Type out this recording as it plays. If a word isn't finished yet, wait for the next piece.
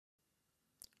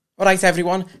Alright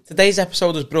everyone, today's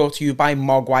episode is brought to you by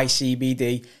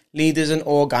Mogwai-CBD, leaders in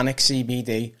organic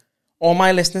CBD. All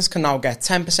my listeners can now get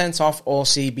 10% off all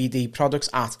CBD products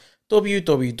at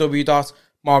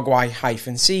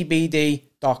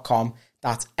www.mogwai-cbd.com.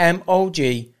 That's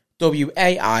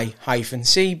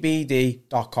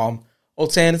MOGWAI-CBD.com.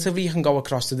 Alternatively, you can go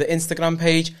across to the Instagram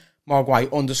page,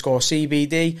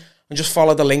 Mogwai_CBD, and just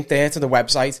follow the link there to the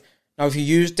website. Now, if you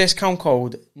use discount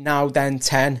code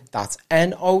NOWTHEN10, that's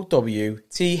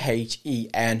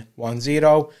NOWTHEN10,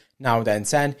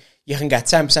 NOWTHEN10, you can get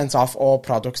 10% off all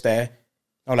products there.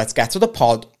 Now, let's get to the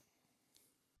pod.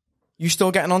 You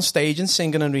still getting on stage and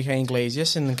singing Enrique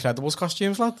Iglesias in Incredibles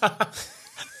costumes, lad?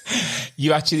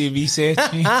 You actually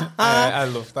researched me. I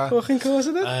love that. Fucking course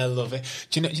it is. I love it.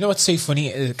 Do you know what's so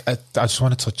funny? I just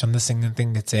want to touch on the singing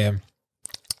thing. It's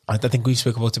I think we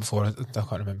spoke about it before. I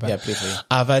can't remember. Yeah, please.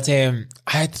 I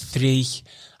had three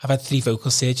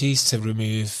vocal surgeries to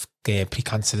remove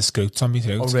precancerous growths on my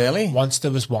throat. Oh, really? Once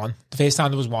there was one. The first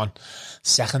time there was one.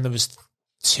 Second there was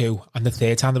two, and the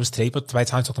third time there was three. But by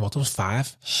the time I took them out, there was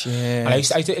five. Shit. And I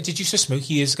did used to smoke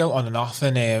years ago, on and off,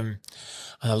 and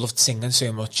I loved singing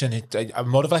so much. And I'm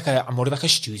more of like a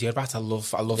studio rat. I love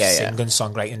singing,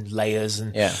 songwriting, layers,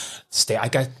 and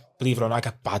believe it or not, I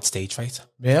get bad stage fright.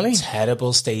 Really?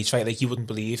 Terrible stage fright, like you wouldn't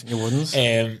believe. You wouldn't?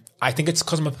 I think it's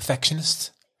because I'm a perfectionist.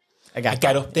 I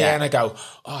get up there and I go,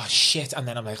 oh shit, and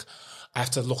then I'm like, I have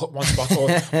to look at one spot,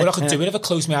 or what I could do it if I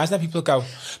close my eyes, and then people go,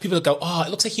 oh, it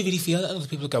looks like you really feel it, and other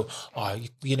people go, oh,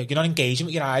 you're not engaging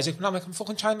with your eyes. And I'm like, I'm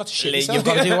fucking trying not to shit myself. You've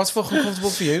got to do what's fucking comfortable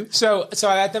for you. So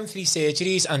I had them 3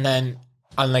 surgeries, and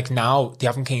like now they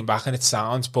haven't came back, and it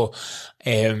sounds, but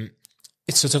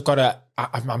it's sort of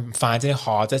I'm finding it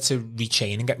harder to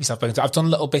retrain and get myself back. I've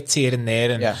done little bits here and there,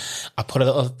 and I put a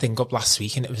little thing up last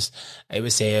week, and it was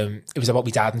about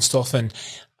my dad and stuff, and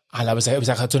it was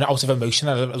like I'd done it out of emotion,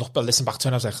 and I listened back to it,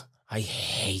 and I was like, I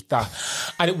hate that.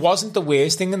 And it wasn't the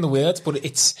worst thing in the world, but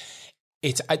it's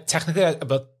technically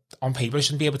about, on paper, I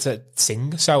shouldn't be able to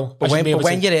sing. So, but when you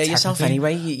hear yourself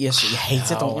anyway, you hate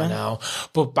it, don't you? I know.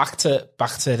 But back to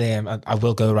them. I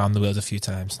will go around the world a few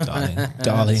times, darling.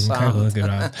 I will go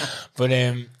around. But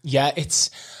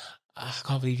it's. I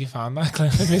can't believe you found that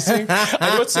clip missing.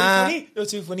 I know it's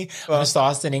so funny. When I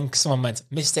started in Ink, someone went,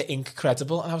 Mr.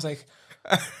 Incredible, and I was like,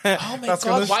 oh my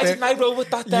God, why didn't I roll with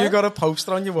that then? You got a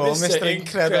poster on your wall, Mr.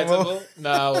 Incredible.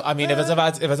 No, I mean, if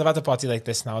I'd have had a body like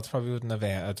this now, it probably wouldn't have,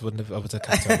 I would have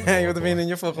kept on. You would have been in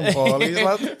your fucking ballies,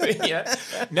 lad. Yeah.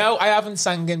 No, I haven't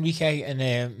sang Enrique in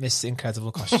a Mr.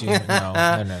 Incredible costume.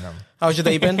 No. How's your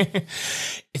day been?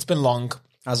 It's been long.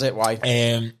 Has it?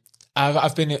 Why?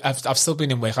 I've still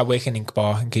been in work. I work in Ink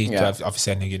Bar,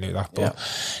 obviously I know you know that, but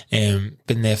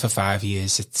been there for 5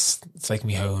 years. It's like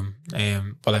me home,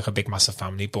 but like a big massive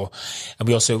family. And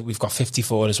we've got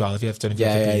 54 as well. If you've been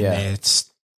there, it's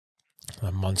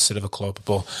a monster of a club.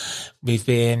 But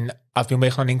I've been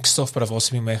working on Ink stuff, but I've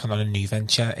also been working on a new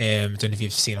venture. I don't know if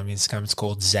you've seen on my Instagram. It's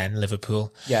called Zen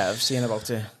Liverpool. Yeah, I've seen about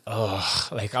it. Oh,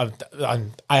 like I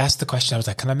asked the question. I was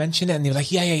like, "Can I mention it?" And they were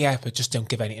like, "Yeah, but just don't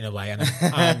give anything away." And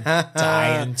I'm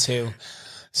dying to.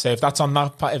 So if that's on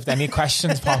that, if any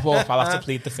questions pop up, I'll have to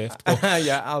plead the fifth. But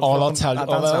I'll tell you.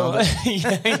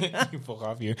 Fuck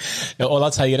off you. No, all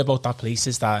I'll tell you about that place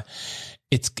is that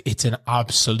it's an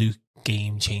absolute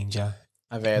game changer.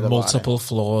 I've heard multiple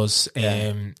floors.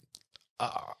 Where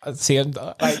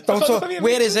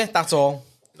is it? That's all.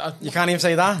 You can't even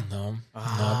say that. No,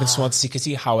 I've been sworn to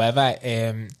secrecy. However,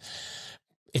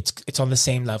 it's on the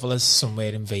same level as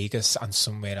somewhere in Vegas and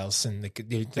somewhere else in the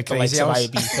likes of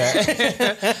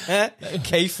Ibiza.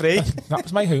 K-free. That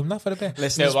was my home now for a bit.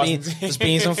 Listen, there's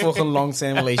been some fucking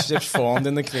long-term relationships formed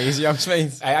in the crazy house,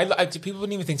 mate. People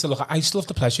wouldn't even think to look. I used to love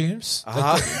the pleasure rooms.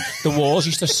 Like the walls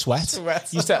used to sweat. I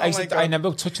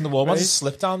remember touching the wall once and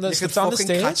slipped down the stairs. You could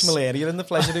fucking catch malaria in the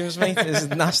pleasure rooms, mate. It's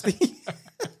nasty.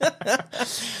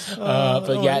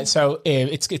 But yeah, so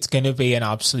it's going to be an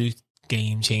absolute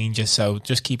game changer, so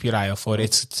just keep your eye out for it.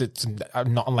 It's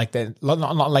not unlike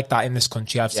that in this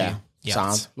country. I've seen.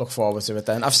 Sound. Look forward to it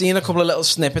then. I've seen a couple of little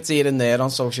snippets here and there on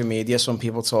social media, some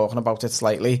people talking about it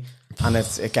slightly, and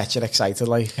it gets you excited,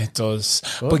 like. It does.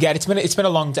 Good. But yeah, it's been a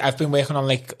long day. I've been working on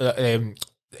like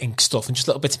Ink stuff and just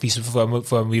little bits and pieces for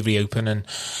when we reopen, and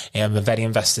I'm very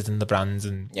invested in the brand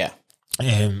and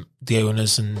the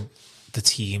owners and the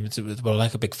team. We're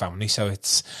like a big family, so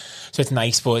it's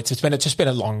nice, but it's just been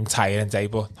a long, tiring day.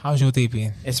 But how's your day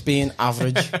been? It's been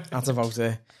average. That's about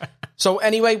it. So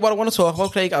anyway, what I want to talk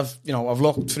about, Craig, I've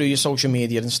looked through your social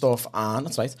media and stuff, and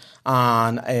that's right,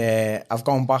 and I've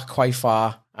gone back quite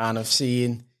far, and I've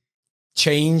seen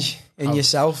change in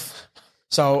yourself.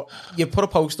 So you put a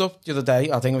post up the other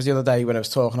day. I think it was the other day when I was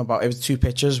talking about. It was 2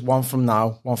 pictures, one from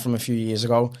now, one from a few years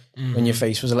ago, when your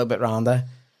face was a little bit rounder.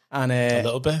 And a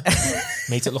little bit.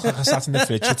 Made it look like I sat in the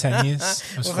fridge for 10 years.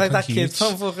 Look like that kid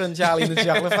from fucking Charlie and the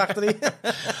Chocolate Factory.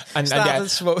 and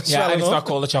it's not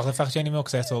called the Chocolate Factory anymore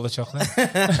because I ate all the chocolate.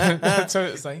 That's what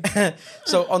it's like.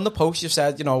 So on the post, you've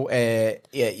said,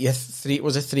 you're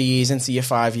 3 years into your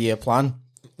 5-year plan?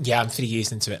 Yeah, I'm 3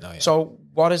 years into it now. Yeah. So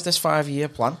what is this 5-year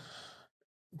plan?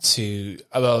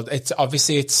 It's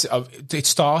obviously it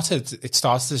started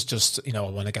as just, I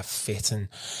want to get fit, and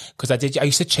because I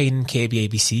used to train in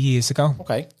KBABC years ago.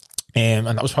 Okay. And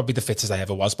that was probably the fittest I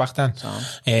ever was back then.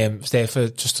 I was there for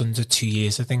just under 2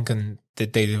 years, I think, and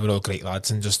they were all great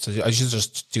lads, and I used to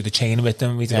just do the training with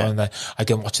them. We'd go I'd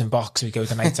go and watch them box, we'd go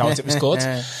the night out, it was good.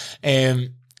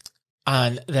 And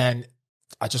then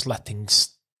I just let things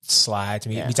slide.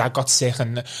 My dad got sick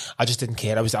and I just didn't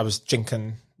care. I was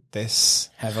drinking this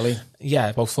heavily,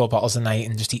 about 4 bottles a night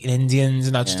and just eating Indians,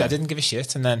 and I didn't give a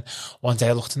shit. And then one day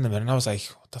I looked in the mirror and I was like,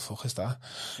 what the fuck is that?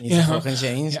 You fucking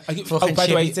changed. By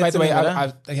the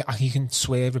way, you can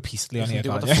swear repeatedly on here.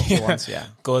 Do what the fuck you want,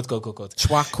 Good.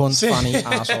 Twat, cunt, funny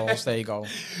assholes. There you go.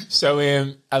 So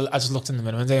I just looked in the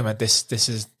mirror one day and went, this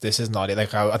is not it.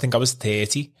 Like I think I was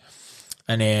 30,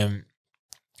 and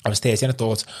I was 30 and I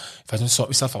thought, if I don't sort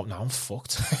myself out now, I'm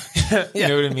fucked. You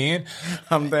know what I mean?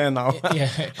 I'm there now. Yeah.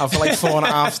 I feel like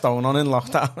 4.5 stone on in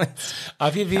lockdown.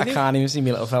 Have you really? I can't even see my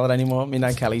little fella anymore. Me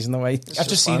and Kelly's in the way. I've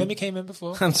just seen him. He came in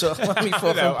before. I'm talking about me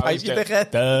fucking pipe, you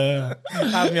dickhead.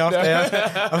 Had me off there.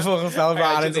 I fucking fell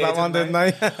right into that one, didn't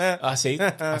I? I see.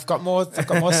 I've got more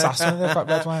sass on it. I've got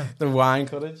red wine. The wine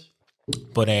courage.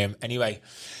 But anyway.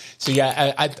 So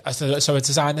yeah, I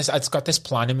designed this. I'd got this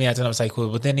plan in my head and I was like,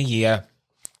 well, within a year,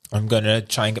 I'm going to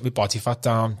try and get my body fat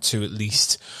down to at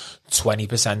least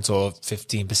 20% or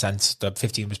 15%. The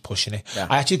 15 was pushing it. Yeah.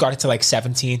 I actually got it to like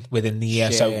 17 within the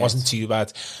year, so it wasn't too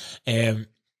bad.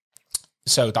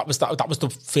 So that was the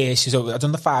first. So I've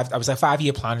done I was a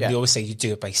 5-year plan. Yeah. They always say you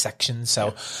do it by sections.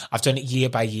 So I've done it year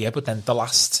by year, but then the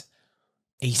last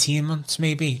 18 months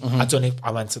maybe, I've done it.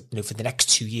 I went to, for the next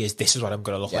 2 years, this is what I'm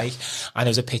going to look like. And there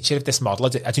was a picture of this model. I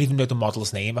didn't even know the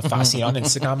model's name. I seen it on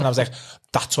Instagram and I was like,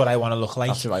 that's what I want to look like.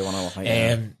 That's what I want to look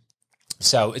like.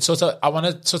 So it's I want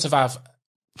to sort of have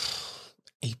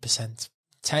 8%,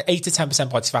 8 to 10%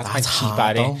 body fat. That's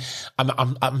hard, though.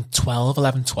 I'm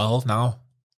 12 now,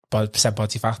 percent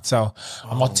body fat. So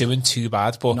I'm not doing too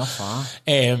bad, but not far.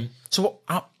 So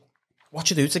what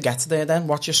you do to get to there then?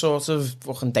 What's your sort of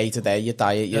fucking day-to-day, your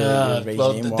diet, your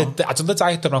regime? I've done the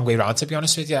diet the wrong way around, to be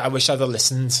honest with you. I wish I'd have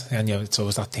listened. And it's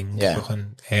always that thing. Yeah.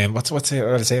 Fucking, what's it?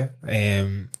 What is it?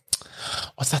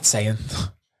 What's that saying?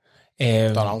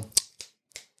 Don't know.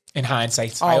 In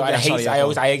hindsight, I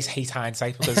hate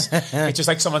hindsight because it's just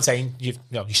like someone saying you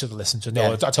should have listened to.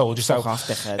 No, I told you so. Fuck off,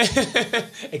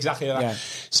 dickhead. Exactly that. Yeah.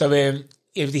 So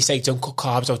if they say don't cut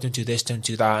carbs out, don't do this, don't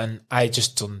do that, and I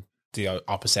just done the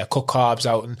opposite. I cut carbs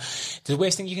out, and the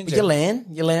worst thing you can do. You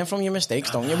learn from your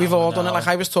mistakes, don't you? We've all done it. Like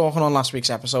I was talking on last week's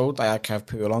episode, I had Cav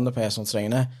Poole on, the personal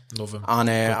trainer. Love him. And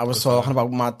I was talking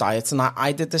about my diets, and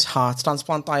I did this heart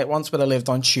transplant diet once where I lived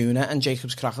on tuna and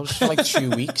Jacob's crackers for like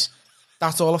 2 weeks.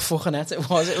 That's all a fucking it. It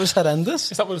was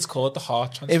horrendous. Is that what it's called? The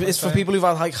heart transplant? It's for people who've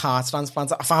had like heart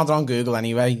transplants. I found it on Google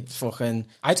anyway. Fucking.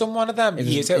 I done one of them. It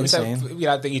was insane.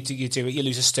 You do it. You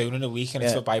lose a stone in a week, and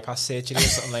it's for bypass surgery or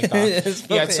something like that.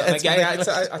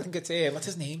 I think it's what's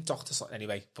his name, Doctor something.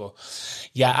 Anyway, but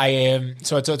I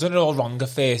so I done it all wrong at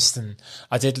first, and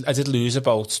I did lose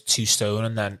about 2 stone,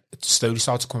 and then it slowly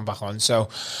started coming back on. So,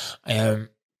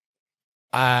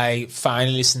 I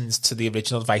finally listened to the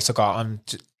original advice I got on.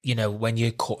 When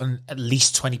you're cutting at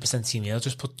least 20% of your meal,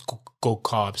 just put good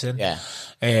carbs in. Yeah.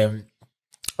 And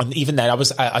even then, I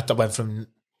went from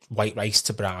white rice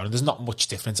to brown, and there's not much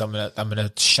difference. I'm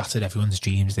gonna shatter everyone's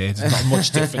dreams there. There's not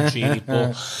much difference really.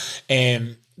 But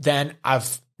then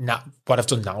what I've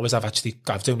done now is I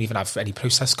don't even have any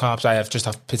processed carbs. I just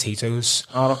have potatoes.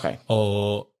 Oh, okay.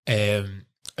 Or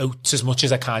oats as much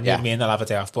as I can. You know what I mean? I'll have a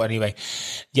day off. But anyway,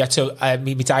 so my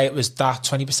diet was that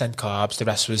 20% carbs. The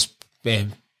rest was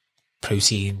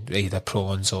protein, either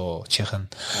prawns or chicken,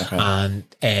 and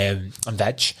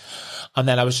veg. And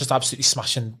then I was just absolutely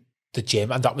smashing the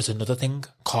gym, and that was another thing,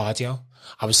 cardio.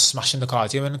 I was smashing the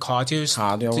cardio, and cardio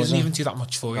doesn't even do that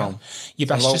much for you. You're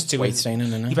best just doing weight training,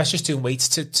 isn't it? You're best just doing weights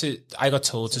to I got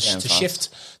told to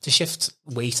shift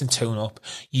weight and tone up,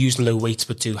 use low weights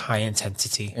but do high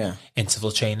intensity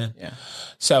interval training. Yeah.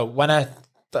 So when I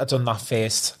done that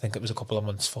first, I think it was a couple of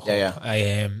months for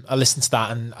I listened to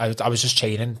that, and I was just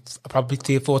training probably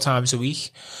 3 or 4 times a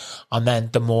week, and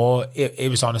then the more it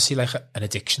was honestly like an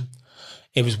addiction.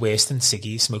 it was worse than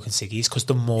smoking ciggies, because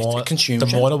the more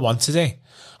I wanted it,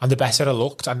 and the better I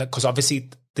looked, and because obviously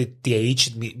the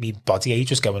age, my body age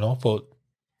was going up, but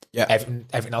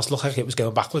everything else looked like it was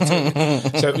going backwards.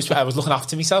 So I was looking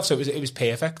after myself, so it was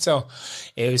perfect. So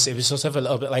it was sort of a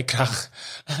little bit like crack,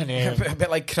 and, a bit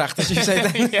like crack. Did you say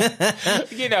that?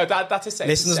 You know, that's a sense.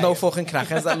 Listen, there's no fucking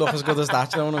crackheads that look as good as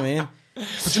that. You know what I mean?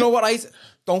 But you know what? I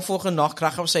don't fucking knock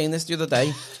crack. I was saying this the other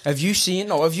day. Have you seen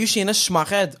a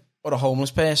smackhead or a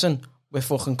homeless person with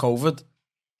fucking COVID?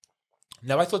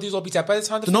 No, I thought these all be dead by the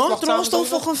time. They're all still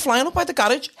fucking flying up by the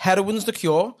garage. Heroin's the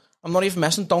cure. I'm not even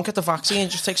messing. Don't get the vaccine.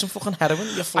 Just take some fucking heroin.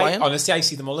 You're flying. Honestly, I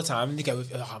see them all the time, and they go,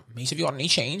 oh, "Mate, have you got any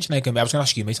change?" And I go, "I was going to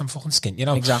ask you, mate. I'm fucking skint, you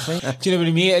know." Exactly. Do you know what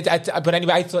I mean? But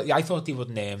anyway, I thought they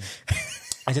wouldn't.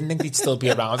 I didn't think they'd still be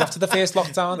around after the first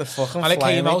lockdown. The fucking and I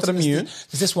flying, came out. And there's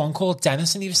this one called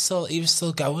Dennis, and he was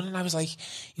still going. And I was like,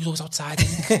 he was always outside,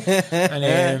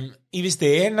 and he was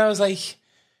there, and I was like,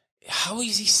 how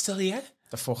is he still here?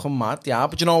 They're fucking mad, yeah.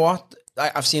 But you know what?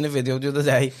 I've seen a video the other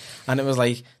day, and it was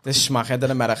like this smackhead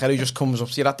in America who just comes up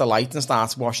to you at the light and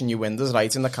starts washing your windows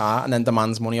right in the car, and then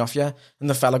demands money off you. And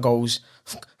the fella goes,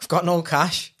 "I've got no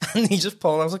cash," and he just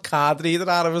pulled out a card reader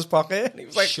out of his pocket. And he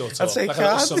was like, "Shut I'd up. Say like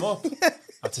card." A sum up.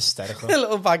 That's hysterical. A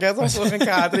little baguette of fucking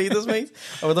card readers, mate.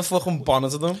 I would have fucking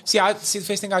bonneted them. See, the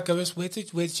first thing I go is, where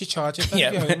did you charge it?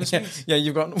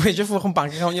 You've got, where's your fucking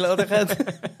bank account, you little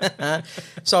dickhead?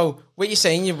 So, what you're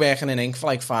saying, you're working in ink for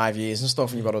like 5 years and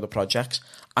stuff, and you've got other projects.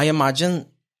 I imagine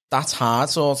that's hard,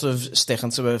 sort of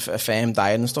sticking to a firm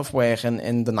diet and stuff, working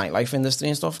in the nightlife industry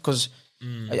and stuff, because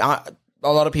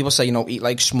a lot of people say, you know, eat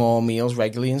like small meals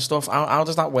regularly and stuff. How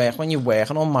does that work when you're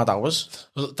working on mad hours?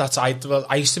 Well,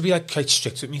 I used to be like quite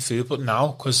strict with my food, but now,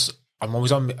 because I'm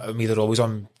always on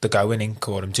the go in ink,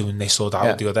 or I'm doing this or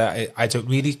that or the other. I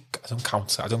don't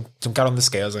count. I don't get on the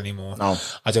scales anymore. No,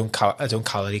 I don't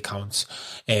calorie count.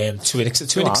 To an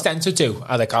extent, I do.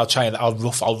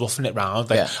 I'll roughen it round.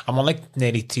 Like I'm on like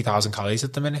nearly 3,000 calories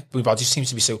at the minute. My body seems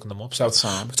to be soaking them up. So it's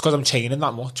because I'm training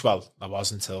that much. Well, I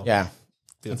was until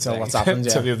what's happened.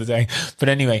 Until the other day. But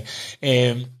anyway,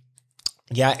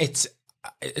 it's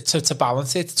to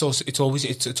balance it. It's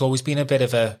always been a bit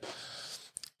of a.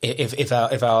 If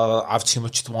I'll have too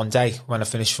much one day when I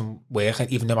finish from work, and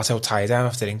even no matter how tired I am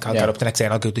after ink, I'll get up the next day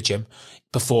and I'll go to the gym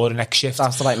before the next shift.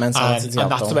 That's the right mentality.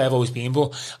 And that's the way I've always been.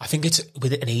 But I think it's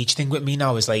with an age thing with me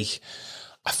now, is like,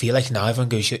 I feel like now everyone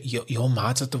goes, you're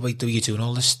mad at the way you're doing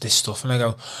all this stuff. And I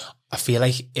go, I feel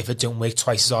like if I don't work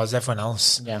twice as hard as everyone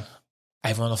else,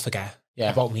 everyone will forget.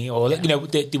 About me, or you know,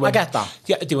 I get that.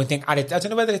 Yeah, they won't think. And I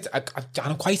don't know whether it's.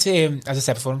 I'm quite, as I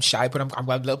said before, I'm shy, but I'm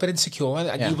a little bit insecure,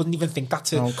 and you wouldn't even think that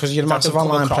because you're a massive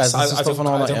online presence and stuff and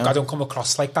all that. I don't come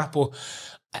across like that, but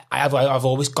I've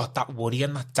always got that worry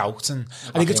and that doubt, and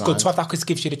I think it's good to have that because it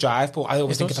gives you the drive. But I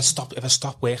always think if I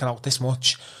stop working out this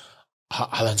much,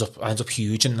 I'll end up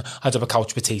huge, and I'll end up a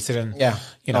couch potato, and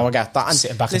you know, I get that. And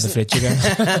sitting back in the fridge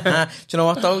again. Do you know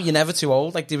what though? You're never too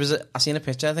old. Like I seen a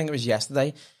picture. I think it was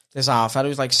yesterday. This half fella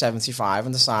who's like 75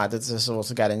 and decided to sort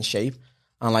of get in shape.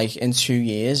 And like in 2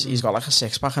 years, he's got like a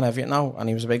six pack and everything now. And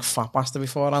he was a big fat bastard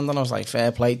beforehand. And I was like,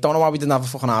 fair play. Don't know why we didn't have a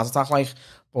fucking heart attack, like,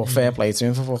 but fair play to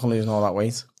him for fucking losing all that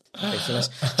weight. Ridiculous.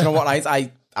 Do you know what? I've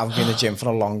been in the gym for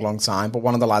a long, long time. But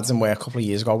one of the lads in work a couple of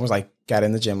years ago was like, get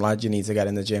in the gym, lad. You need to get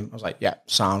in the gym. I was like, yeah,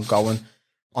 sound going.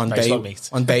 On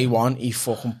day one, he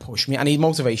fucking pushed me. I need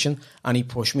motivation, and he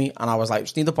pushed me, and I was like,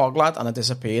 just need a bog, lad, and I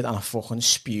disappeared, and I fucking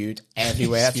spewed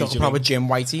everywhere. I took a proper gym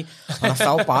whitey, and I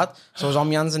felt bad. So I was on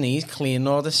my hands and knees, cleaning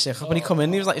all this sick. When he come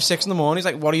in, he was like, 6 in the morning, he's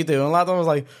like, what are you doing, lad? I was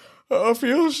like, I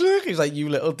feel sick. He's like, you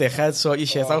little dickhead, sort your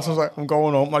shit out. So I was like, I'm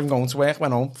going home, I'm going to work.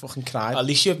 Went home, fucking cried. At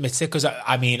least you admit it, because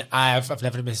I mean, I've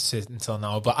never admitted it until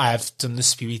now, but I've done the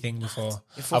spewy thing before.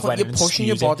 You're pushing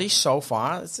your body so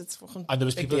far. It's fucking. And there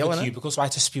was people in the cubicles, so I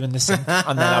had to spew in the sink,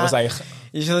 and then I was like,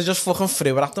 you should have just fucking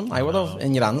threw it at them. I would have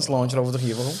in your hands, launch it over the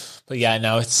cubicle. But yeah,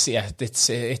 no,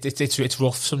 it's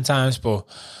rough sometimes, but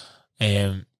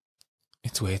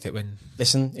it's worth it when...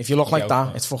 Listen, if you look like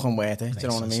that, it's fucking worth it. Do you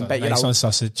know what I mean? Bet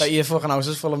your fucking house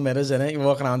is full of mirrors, innit? You're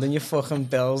walking around in your fucking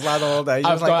bills, lad, all day.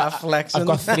 Just like that flexing. I've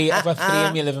got three in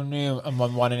my living room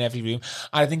and one in every room.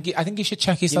 I think you should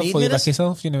check yourself before you back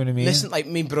yourself, you know what I mean? Listen, like,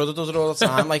 my brother does it all the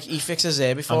time. Like, he fixes his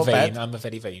hair before bed. I'm a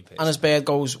very, very person. And his bed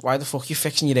goes, why the fuck are you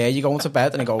fixing your hair? You go into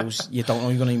bed, and he goes, you don't know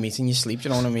you're going to meet in your sleep, do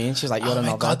you know what I mean? She's like, you're another.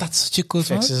 Oh my God, that's such a good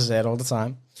one. Fixes his hair all the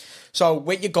time. So,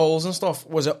 with your goals and stuff,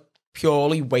 was it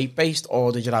purely weight based,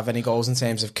 or did you have any goals in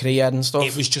terms of career and stuff?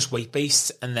 It was just weight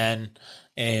based, and then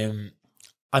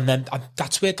And then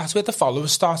that's where the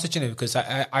followers started, you know, because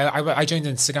I joined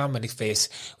Instagram when it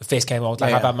first came out.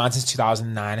 Like I've had mine since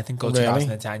 2009, I think, or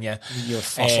 2010. Yeah, you're a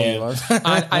fossil, you was.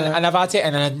 and I've had it,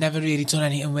 and I'd never really done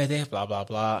anything with it. Blah blah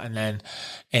blah. And then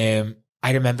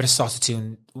I remember I started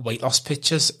doing weight loss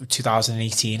pictures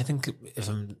 2018, I think, if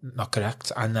I'm not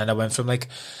correct. And then I went from like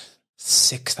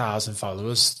 6,000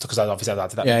 followers, because I'd obviously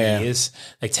had that years,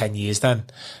 like 10 years then,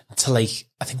 to like,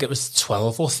 I think it was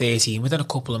 12 or 13 within a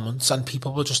couple of months, and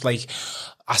people were just like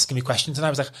asking me questions, and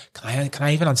I was like, can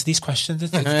I even answer these questions?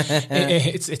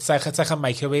 It's like a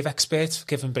microwave expert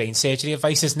giving brain surgery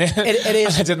advice, isn't it? It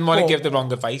is. I didn't want to give the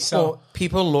wrong advice. So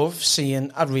people love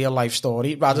seeing a real life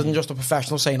story rather than just a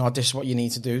professional saying, "Oh, this is what you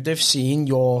need to do." They've seen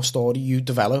your story, you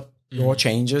develop your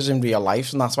changes in real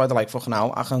life, and that's why they're like, fucking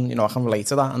hell, I can relate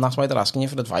to that, and that's why they're asking you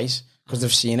for advice, because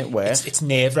they've seen it work. It's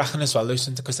nerve-wracking as well,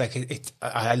 Lucy, because like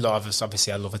I love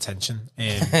attention,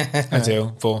 I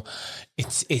do, but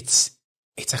it's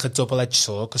like a double-edged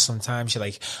sword, because sometimes you're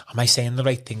like, am I saying the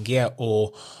right thing here?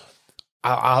 Or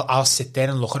I'll sit there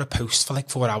and look at a post for like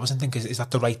 4 hours and think, is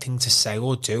that the right thing to say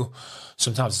or do?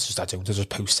 Sometimes it's just, I don't, I just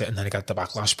post it and then I get the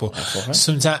backlash. But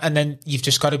sometimes, and then you've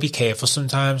just got to be careful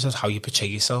sometimes of how you portray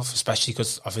yourself, especially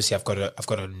because obviously I've got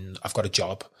a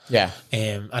job. Yeah.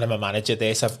 And I'm a manager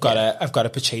there, so I've got to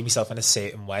portray myself in a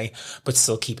certain way, but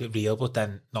still keep it real, but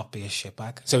then not be a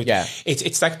shitbag. So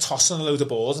it's like tossing a load of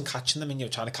balls and catching them, and you're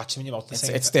trying to catch them in your mouth.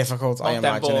 It's difficult. I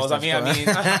imagine. Balls. I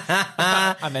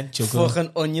meant juggling.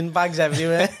 Fucking onion bags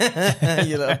everywhere.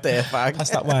 You little dirt bag.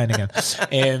 Pass that wine again.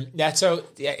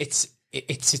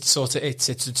 It's sort of,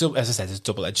 it's as I said, it's a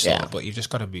double-edged sword, but you've just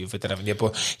got to move with it, haven't you?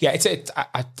 But yeah, it's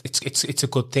a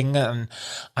good thing, and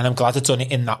I'm glad I've done it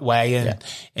in that way.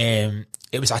 And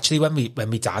it was actually when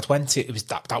my dad went, it was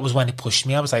that was when it pushed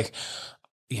me. I was like,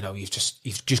 you know, you've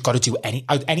just got to do anything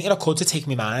I could to take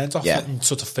my mind off it and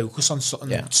sort of focus on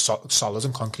something solid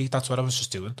and concrete. That's what I was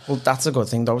just doing. Well, that's a good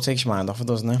thing though. It takes your mind off it,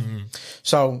 doesn't it?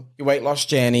 So your weight loss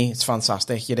journey, it's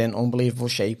fantastic. You're in unbelievable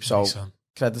shape. So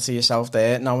credit to yourself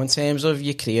there. Now, in terms of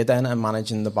your career then and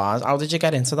managing the bars, how did you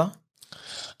get into that?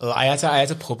 Well, I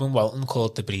had a pub in Walton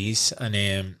called The Breeze,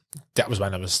 and that was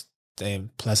when I was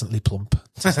pleasantly plump.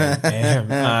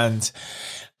 And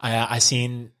I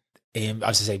seen, as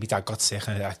I say, my dad got sick,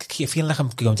 and I keep feeling like I'm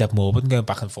going to have more, but going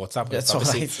back and forth. It's all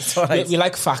right. It's all right. We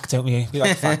like fact, don't we? We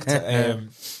like fact.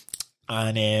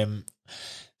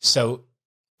 So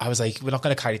I was like, we're not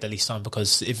going to carry the lease on,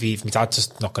 because if my dad's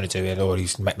just not going to do it, or he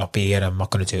might not be here, I'm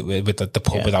not going to do it with the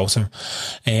pub without him.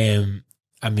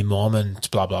 And my mum and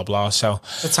blah, blah, blah. So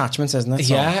attachments, isn't it?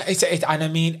 Yeah. And I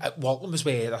mean, Walton was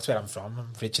that's where I'm from.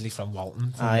 I'm originally from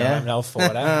Walton. I'm an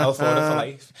L4, L4 for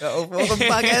life.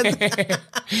 Baguette.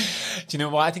 Do you know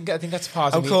what? I think that's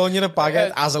part of me. I'm calling you a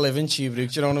baguette as a living tube root.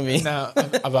 Do you know what I mean? No,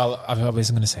 well, I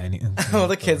wasn't going to say anything. All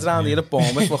the kids around here at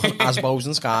Bournemouth looking asbos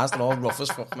and scars. They're all rough as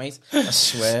fuck, mate. I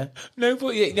swear. No,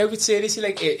 but seriously,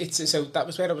 like, so that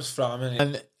was where I was from.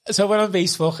 And so I went on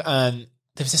Facebook, and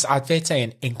there was this advert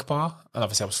saying Ink Bar, and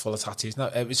obviously I was full of tattoos. No,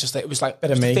 it was like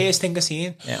the first thing I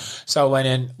seen. Yeah. So I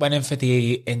went in for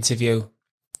the interview,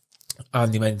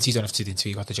 and they went, "You don't have to do the interview,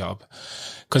 you got the job,"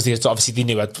 because they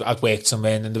knew I'd worked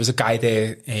somewhere, and there was a guy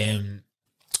there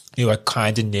who I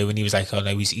kind of knew, and he was like, "Oh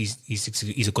no,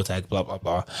 he's a good egg," blah blah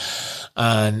blah,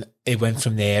 and it went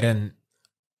from there, and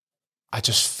I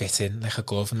just fit in like a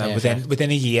glove. And then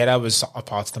within a year, I was a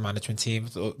part of the management team.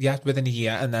 Yeah, within a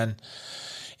year, and then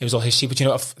it was all history. But you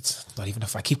know, it's not even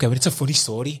I keep going. It's a funny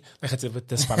story, like I did with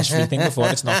the Spanish flu thing before.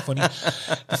 It's not funny.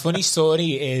 The funny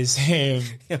story is,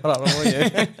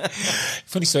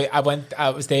 funny story. I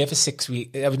was there for 6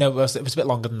 weeks. No, it was a bit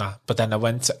longer than that. But then I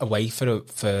went away for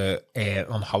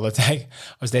on holiday.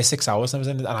 I was there 6 hours, and I was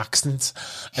in an accident,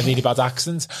 a really bad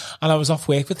accident, and I was off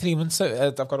work for 3 months. So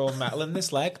I've got all metal in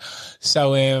this leg.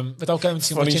 So without going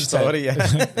too much into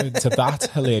that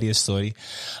hilarious story,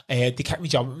 they kept me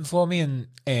job for me, and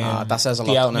that says a lot.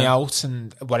 They helped me out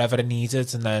and whatever I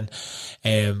needed, and then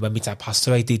when my dad passed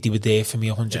away, they were there for me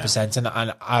 100%.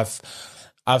 And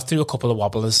I've through a couple of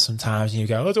wobblers sometimes, and you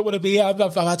go, I don't want to be here, I've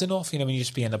had enough. You know, when you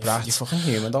just being a brat. You're fucking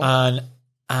human, though. And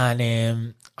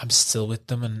I'm still with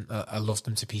them, and I love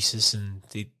them to pieces. And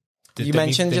you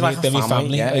mentioned you like a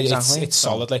family. Yeah, exactly. It's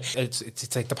solid. Like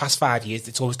it's like the past 5 years,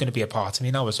 it's always going to be a part of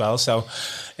me now as well. So,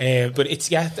 but it's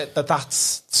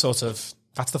that's sort of.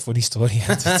 That's the funny story.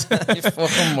 That's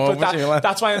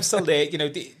why I'm still there. You know,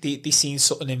 they seen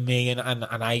something in me, and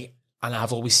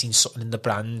I've always seen something in the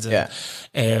brand.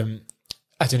 And,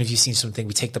 I don't know if you've seen something.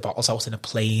 We take the bottles out in a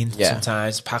plane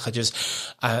sometimes, packages.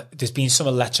 There's been some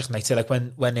electric nights, like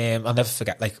when I'll never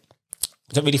forget. Like,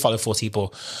 I don't really follow footy,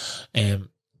 but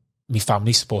my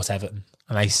family support Everton,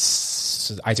 and I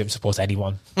because I don't support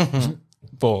anyone.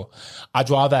 But I'd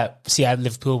rather see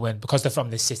Liverpool win because they're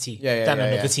from this city than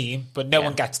another team. But no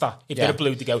one gets that. If they're a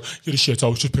blue, they go, "You're a shit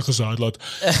house, just pick a side, lad."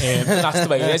 That's the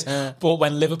way it is. But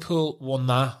when Liverpool won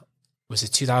that, was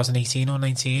it 2018 or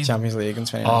 19? Champions League in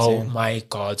 2019. Oh my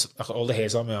God. I've got all the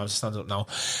hairs on my arms stand up now.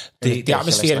 The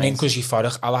atmosphere in English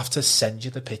euphoric. I'll have to send you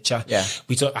the picture. Yeah.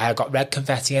 I got red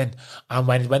confetti in, and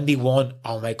when they won,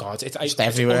 oh my God. It's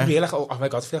everywhere. Unreal. Like, oh my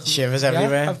God. Shivers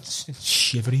everywhere.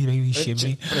 Shivery, baby,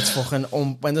 shivery. But it's fucking,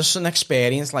 when there's an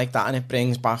experience like that and it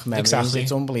brings back memories,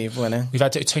 it's unbelievable, isn't it? We've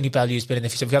had Tony Bellew's been in the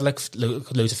future. We've had like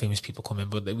loads of famous people come in,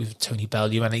 but we've Tony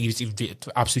Bellew, and he was an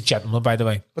absolute gentleman, by the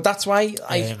way. But that's why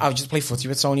I just play footy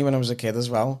with Tony when I was a kid as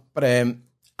well. But and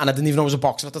I didn't even know I was a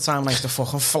boxer at the time. I used to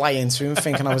fucking fly into him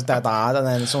thinking I was dead hard, and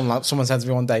then someone said to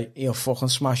me one day, "He'll fucking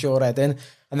smash your head in."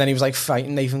 And then he was like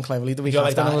fighting Nathan Cleverly the week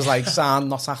after, and I was like, "Sam,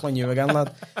 not tackling you again,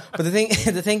 lad." But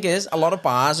the thing is, a lot of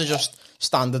bars are just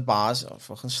standard bars. Oh,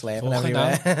 fucking slaving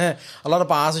everywhere. A lot of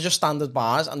bars are just standard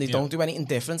bars, and they don't do anything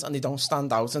different, and they don't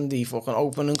stand out, and they fucking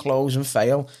open and close and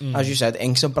fail. As you said,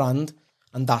 Ink's a brand.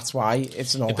 And that's why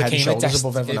it's head and shoulders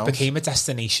above everyone else. It became a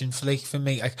destination for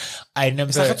me. Like, I remember,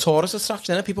 it's like a tourist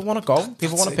attraction, isn't it? People want to go.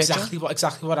 People want to picture.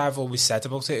 Exactly what I've always said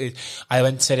about it. I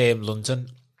went to London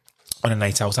on a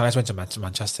night out, and I went to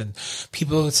Manchester, and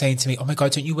people were saying to me, "Oh my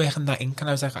God, don't you work in that Ink?" And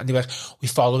I was like, and they were like, "We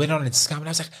follow it on Instagram," and I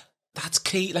was like, "That's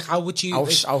great. Like, how would you?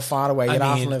 How far away you're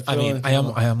from Liverpool?"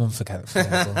 I am unforgettable.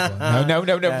 No.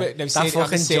 That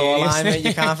fucking jawline, mate.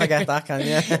 You can't forget that, can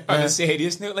you? On a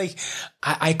serious note, like,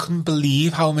 I couldn't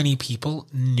believe how many people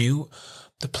knew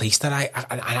the place that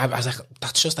I was like,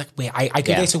 that's just like where I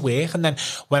go there to work. And then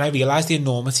when I realised the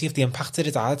enormity of the impact that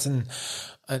it had, and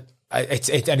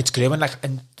it's grew,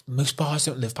 and most bars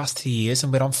don't live past 3 years,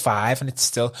 and we're on 5, and it's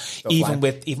still even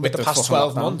with the past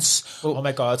 12 months. Oh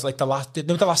my God! Like the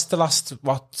last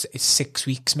what 6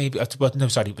 weeks maybe? No,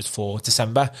 sorry, it was 4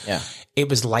 December. Yeah, it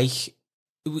was like,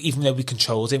 even though we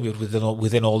controlled it, we were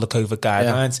within all the COVID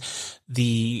guidelines.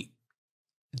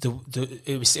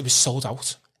 It was sold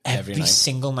out. Every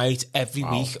single night, every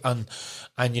week, and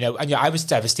I was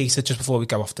devastated. Just before we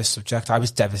go off this subject, I was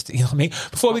devastated. You know what I mean?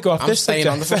 Before we go off this subject,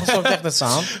 on the subject, that's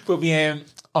sound. But we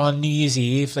on New Year's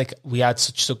Eve, like, we had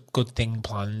such a good thing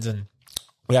planned, and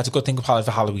we had a good thing planned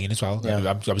for Halloween as well.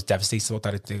 Yeah. I was devastated about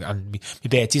that, and my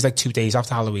birthday's like 2 days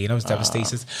after Halloween. I was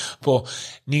devastated. But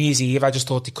New Year's Eve, I just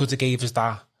thought they could have gave us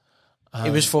that.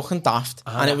 It was fucking daft,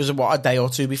 and it was a day or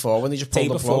two before when they just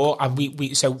pulled the plug. And we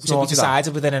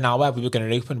decided within an hour we were going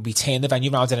to open. We turned the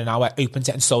venue around in an hour, opened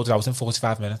it, and sold it out in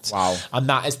 45 minutes. Wow! And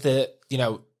that is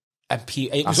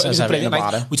it was a brilliant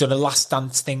night. We done a last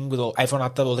dance thing with all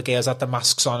the girls had the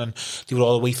masks on, and they were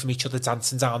all away from each other,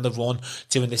 dancing down the run,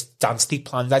 doing this dance they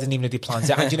planned. I didn't even know they planned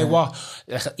it. And you know what?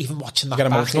 Like, even watching that,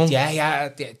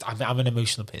 I'm an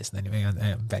emotional person anyway.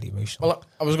 I'm very emotional. Well,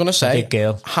 I was going to say, big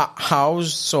girl.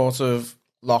 How's sort of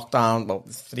lockdown? Well,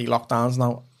 3 lockdowns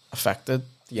now affected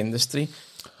the industry.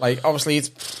 Like, obviously,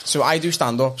 so I do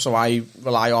stand up, so I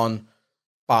rely on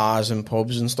bars and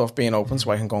pubs and stuff being open so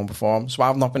I can go and perform. So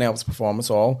I've not been able to perform at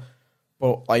all.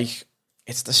 But, like,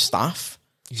 it's the staff.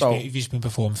 You've just been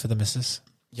performing for the missus?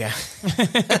 Yeah.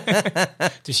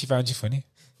 Does she find you funny?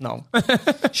 No.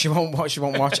 She won't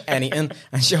watch anything,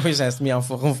 and she always says to me, "I'm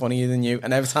fucking funnier than you."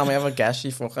 And every time I have a guest, she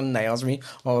fucking nails me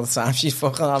all the time. She's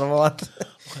fucking horrible at it.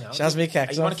 She has me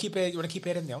kicked. You want to keep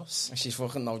her in the house? She's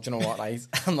fucking, no, do you know what, right?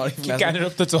 I'm not even keep getting her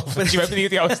up the door. Do you ever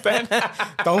leave the house then?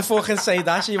 Don't fucking say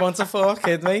that. She wants a 4th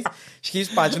kid, mate. She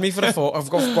keeps badgering me for a 4th. I've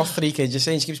got 3 kids, you're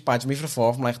saying she keeps badgering me for a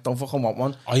 4th. I'm like, don't fucking want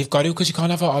one. Oh, you've got to, because you can't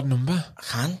have an odd number. I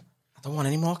can. I don't want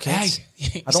any more kids.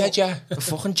 Hey, I said yeah. The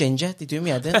fucking ginger, they do me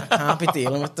head in. I can't be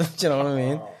dealing with them, do you know what I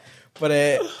mean?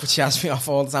 But she has me off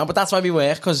all the time. But that's why we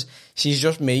work, because she's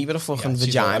just me with a fucking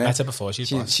vagina. I met her before.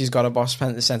 She's got a boss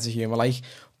sense of humour, like.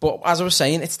 But as I was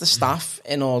saying, it's the staff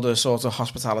in all the sort of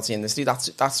hospitality industry.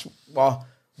 That's what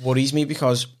worries me,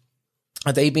 because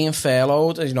are they being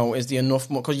furloughed? You know, is there enough?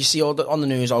 Because you see all on the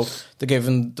news, they're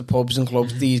giving the pubs and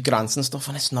clubs these grants and stuff,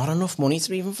 and it's not enough money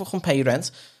to even fucking pay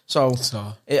rent. So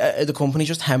the company's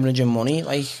just hemorrhaging money.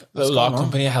 Like, a lot of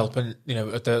company are helping. You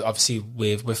know, obviously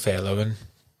we're furloughing,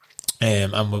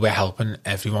 and we're helping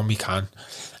everyone we can.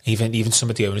 Even some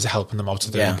of the owners are helping them out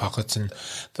of their own pockets, and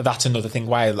that's another thing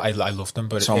why I love them.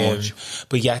 But so much.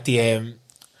 But yet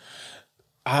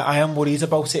I am worried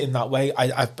about it in that way.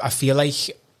 I feel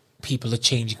like people are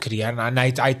changing career, and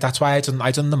I that's why I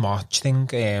done the march thing.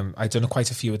 I done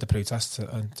quite a few of the protests. I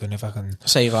don't know if I can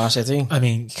save our city. I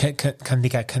mean, can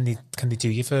they do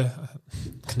you for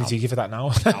that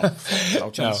now?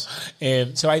 No chance.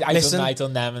 So I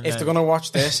done them. And if they're gonna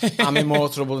watch this, I'm in more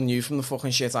trouble than you from the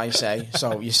fucking shit I say.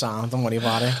 So you sound, don't worry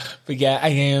about it. But yeah,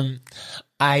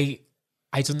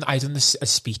 I done a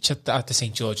speech at the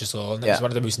St George's Hall, and it was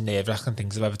one of the most nerve-wracking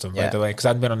things I've ever done, by the way, because I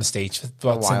hadn't been on the stage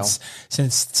for a while.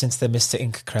 since the Mr.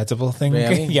 Incredible thing.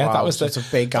 Really? Yeah, wow, that was a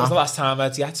big gap. That was the last time I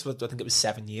think it was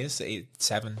 7 years, 8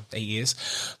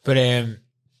 years. But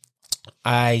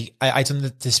I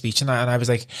done the speech, and I was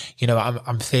like, you know,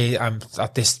 I'm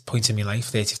at this point in my life,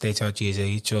 30 odd years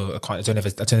age, or I don't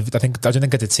think I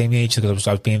did the same age because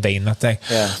I was being vain that day.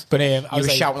 Yeah, but I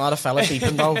was shouting at a fella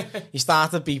beeping though. You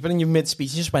started beeping in your mid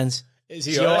speech, just went, "Is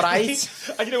he all right?"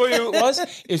 And you know what it was?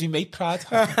 It was my mate Brad.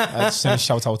 I just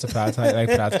shout out to Brad. I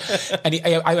like Brad. And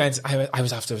I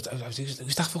was afterwards.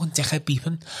 Who's that fucking dickhead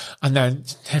beeping? And then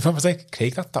everyone was like,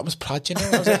 "Craig, that was Brad, you know."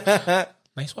 I was like,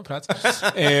 nice one, Brad.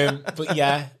 But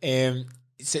yeah,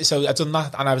 so I done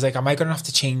that, and I was like, am I going to have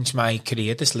to change my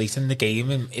career this late in the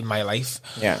game in my life?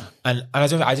 Yeah. And I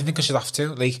didn't think I should have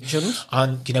to. Like, you shouldn't.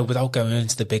 And, you know, without going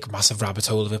into the big, massive rabbit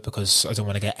hole of it, because I don't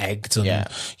want to get egged and,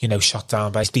 you know, shot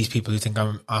down by these people who think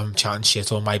I'm chatting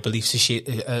shit, or my beliefs are shit,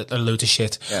 a load of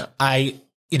shit. Yeah.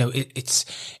 You know,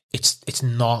 it's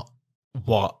not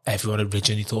what everyone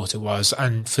originally thought it was.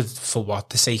 And for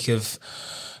what? The sake of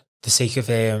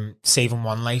saving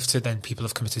one life, to then people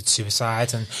have committed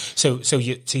suicide, and so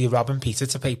you're robbing Peter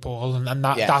to pay Paul, and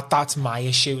that's my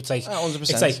issue. It's like 100%.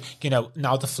 It's like, you know,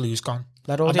 now the flu's gone.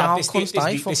 Let all the cunts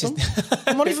die, fuck them.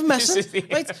 I'm not even messing.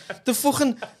 Right?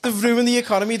 They've ruined the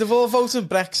economy. They've all voted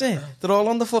Brexit. They're all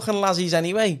on the fucking lazzies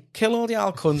anyway. Kill all the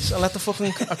cunts and let the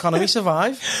fucking economy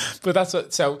survive. But that's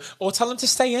what. So, or tell them to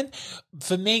stay in.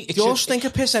 For me, you're stink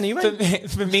of piss anyway.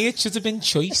 For me, it should have been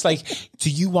choice. Like, do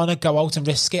you want to go out and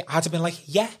risk it? I'd have been like,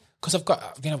 yeah. Because I've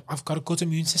got a good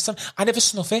immune system. I never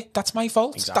snuff it. That's my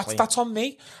fault. Exactly. That's on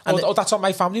me. Or that's on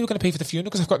my family. We're going to pay for the funeral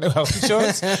because I've got no health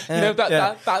insurance. You know,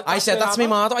 I said that to my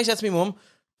mum. I said to my mum,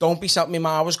 don't be sad. My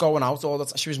mum was going out all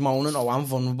that. She was moaning, oh, I'm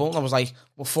vulnerable. And I was like,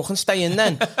 well, fucking stay in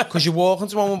then. Because you walk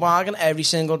into Home and Bargain every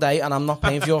single day, and I'm not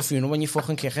paying for your funeral when you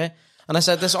fucking kick it. And I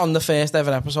said this on the first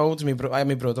ever episode. I had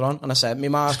my brother on, and I said, my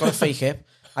mum's got a fake hip.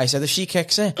 I said, if she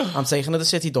kicks it, I'm taking her to the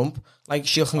city dump. Like,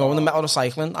 she can go in the metal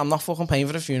recycling. I'm not fucking paying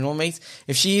for the funeral, mate.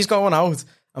 If she's going out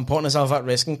and putting herself at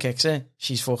risk and kicks it,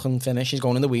 she's fucking finished. She's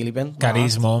going in the wheelie bin.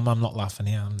 Gary's mum, I'm not laughing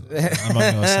here. I'm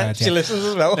on your side. She listens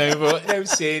as well. No,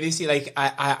 seriously, like,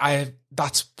 I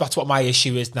that's what my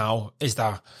issue is now, is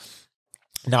that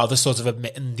now they're sort of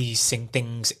admitting these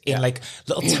things in like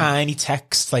little tiny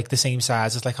text, like the same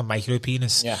size as like a micro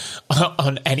penis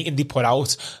on anything they put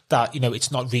out, that, you know,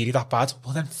 it's not really that bad.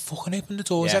 Well, then fucking open the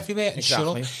doors everywhere and shut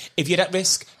up. If you're at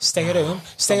risk, stay at home.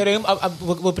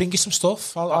 We'll bring you some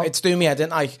stuff. It's doing me head in.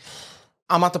 Like,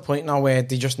 I'm at the point now where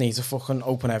they just need to fucking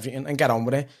open everything and get on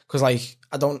with it. Because, like,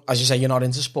 I don't, as you say, you're not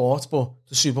into sport, but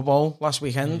the Super Bowl last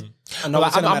weekend. I'm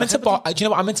into, do you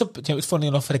know what, I'm into, you know, it's funny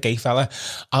enough for a gay fella.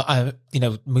 You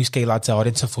know, most gay lads are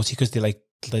into footy because they like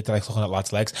looking at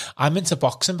lads' legs. I'm into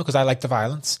boxing because I like the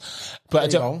violence. But I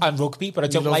don't, and rugby, but I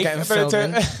don't like getting filled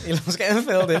in. He loves getting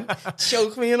filled in.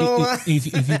 Choke me and all that. Who have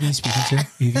you been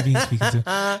speaking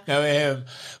to? No,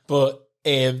 but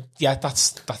yeah,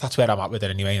 that's where I'm at with it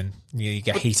anyway, and you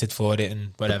get heated for it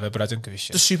and whatever, but I don't give a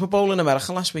shit. The Super Bowl in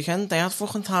America last weekend, they had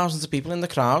fucking thousands of people in the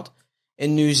crowd.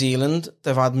 In New Zealand,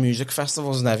 they've had music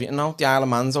festivals and everything now. The Isle of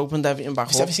Man's opened everything back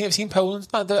up. Have you seen Poland?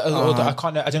 I don't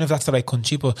know if that's the right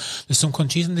country, but there's some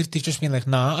countries and they've just been like,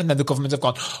 nah, and then the government have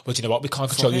gone, well, do you know what, we can't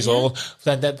control you all.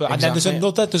 And then there's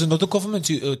another government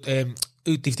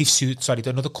who they've sued,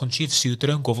 another country have sued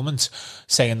their own government,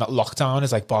 saying that lockdown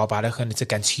is like barbaric and it's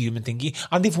against human thingy,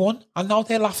 and they've won, and now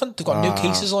they're laughing. They've got no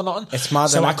cases or nothing. It's mad.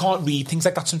 So I can't read things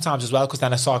like that sometimes as well, because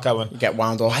then I start going, you get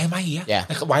wound up. Why am I here? Yeah.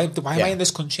 Like, why am I in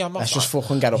this country? I'm not. Let's just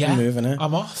fucking get up and move, innit?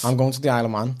 I'm off. I'm going to the Isle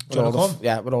of Man.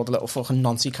 With all the little fucking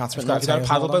Nancy cats. We've got a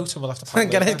paddle boat and we'll have to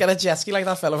paddle get a jet ski like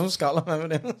that fella from Scotland,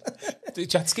 remember him? The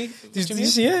jet ski? Did you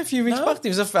see it a few weeks back? There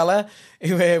was a fella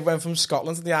who went from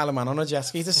Scotland to the Isle of Man on a jet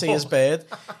ski to see his bird.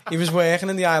 He was working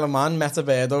in the Isle of Man, met a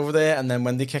bird over there, and then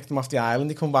when they kicked him off the island,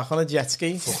 he come back on a jet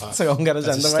ski to go and get his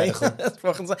end away.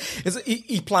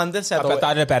 He planned it. I bet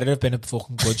that'd better have been a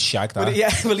fucking good shag, that.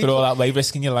 For all that way,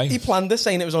 risking your life. He planned it,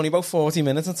 saying it was only about 40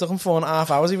 minutes, and it took him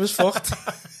 4.5 hours. He was fucked.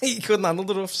 He couldn't handle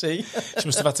the rough sea. She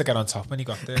must have had to get on top when he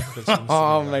got there.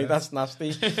 Oh, mate, that's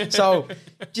nasty. So,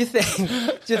 do you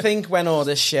think when all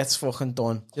this shit's fucking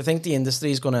done, do you think the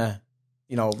industry's gonna,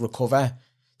 you know, recover?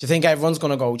 Do you think everyone's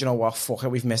going to go, do you know what, fuck it,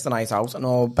 we've missed a night out and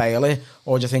all bail it?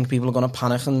 Or do you think people are going to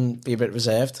panic and be a bit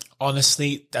reserved?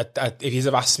 Honestly, if you'd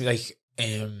have asked me, like,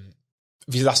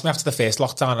 if you'd asked me after the first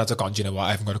lockdown, I'd have gone, do you know what,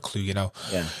 I haven't got a clue, you know.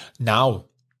 Yeah. Now,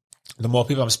 the more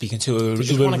people I'm speaking to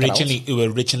who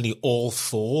were originally all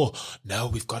for, no,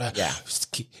 we've got to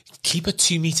keep it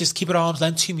 2 meters, keep it arm's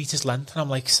length, 2 meters length. And I'm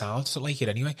like, sound, I don't like it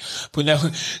anyway. But no,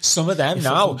 some of them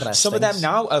now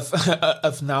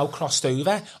have now crossed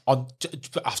over on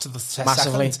after the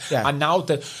second. Yeah. And now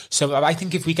so I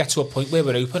think if we get to a point where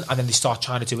we're open and then they start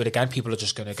trying to do it again, people are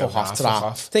just going to go off to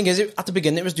that. Thing is, at the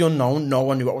beginning, it was the unknown. No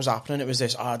one knew what was happening. It was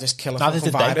this killer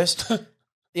virus.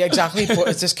 Yeah, exactly. But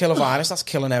it's this killer virus that's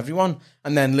killing everyone.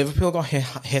 And then Liverpool got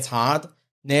hit hard.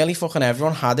 Nearly fucking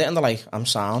everyone had it, and they're like, "I'm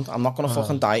sound. I'm not gonna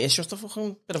fucking die. It's just a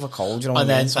fucking bit of a cold." You know. And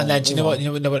then, do you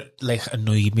know what like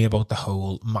annoyed me about the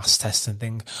whole mass testing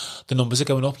thing? The numbers are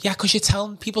going up. Yeah, because you're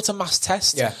telling people to mass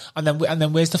test. Yeah. And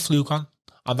then where's the flu gone?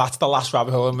 And that's the last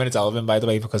rabbit hole I'm going to delve in, by the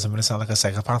way, because I'm going to sound like a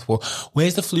psychopath. Well,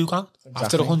 where's the flu gone? Exactly.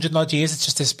 After 100 odd years, it's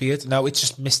just disappeared. No, it's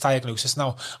just misdiagnosis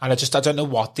now. And I don't know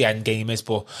what the end game is,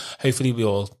 but hopefully we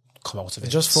all come out of it.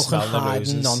 Just fucking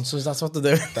hiding nonsense. That's what they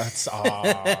do. That's look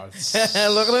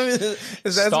at him.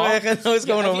 His head's working. No, it's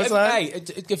going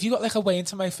overside. Have you got like a way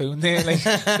into my phone there? Like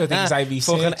the things I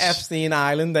research. Fucking Epstein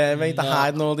Island there, mate. They're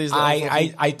hiding all these.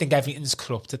 I think everything's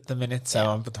corrupt at the minute, so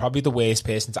I'm probably the worst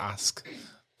person to ask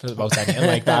about anything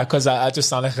like that, because I just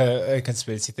sound like a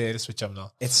conspiracy theorist, which I'm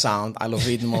not. It's sound. I love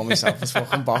reading them all myself. It's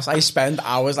fucking boss. I spend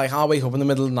hours, like, I'll wake up in the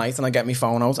middle of the night and I get my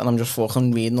phone out and I'm just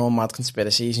fucking reading all mad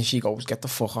conspiracies, and she goes, "Get the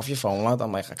fuck off your phone, lad."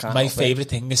 I'm like, I can't. My favourite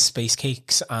thing is space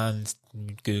cakes and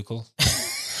Google.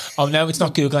 Oh no, it's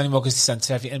not Google anymore because they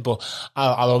censor everything, but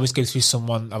I'll always go through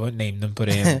someone, I won't name them, but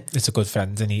it's a good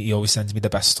friend, and he always sends me the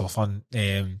best stuff on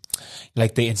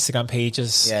like the Instagram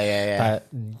pages.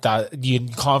 That you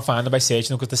can't find them by searching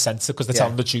them because they're censored, because they're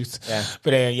telling the truth.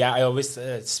 But I always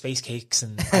space cakes,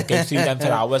 and I go through them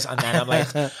for hours, and then I'm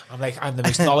like I'm the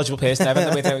most knowledgeable person ever.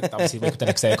 Obviously wake up the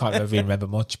next day, I can't really remember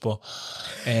much, but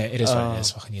it is what it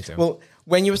is. What can you do? Well,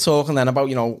 when you were talking then about,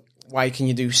 you know, why can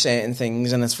you do certain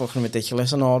things and it's fucking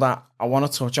ridiculous and all that, I want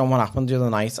to touch on what happened the other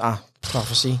night at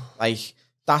Prophecy. Like,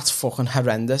 that's fucking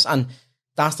horrendous, and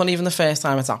that's not even the first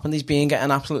time it's happened. He's been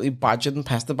getting absolutely badgered and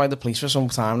pestered by the police for some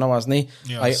time now, hasn't he?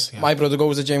 Yes, my brother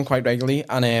goes to the gym quite regularly,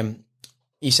 and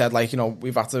he said, like, you know,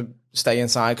 we've had to stay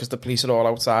inside because the police are all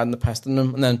outside and they're pestering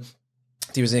him. And then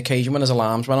there was an occasion when his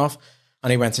alarms went off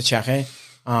and he went to check it,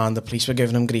 and the police were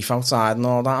giving him grief outside and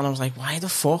all that, and I was like, why the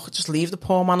fuck? Just leave the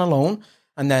poor man alone.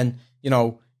 And then, you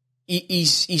know,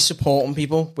 he's supporting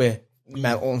people with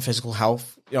mental and physical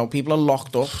health. You know, people are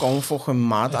locked up, going fucking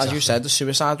mad. Exactly. As you said, the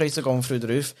suicide rates are going through the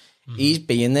roof. He's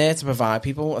being there to provide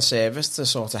people a service to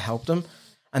sort of help them.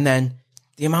 And then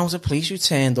the amount of police who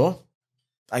turned up,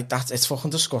 like, it's fucking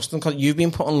disgusting, because you've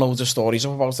been putting loads of stories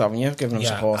up about, haven't you, giving them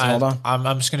support and all that.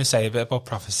 I'm just going to say a bit about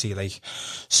Prophecy. Like,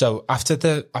 so after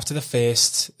the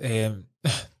first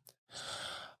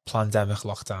pandemic,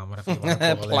 lockdown, whatever you want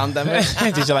to call it.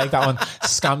 Pandemic. Did you like that one?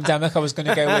 Scamdemic I was going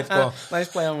to go with. But, nice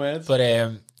play on words. But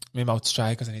my mouth's dry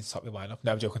because I need to top my wine up.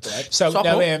 No, I'm joking. So stop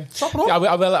I will.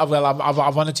 I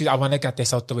want to get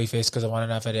this out the way first, because I want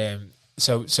to have it.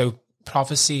 So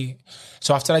Prophecy.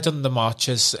 So after I done the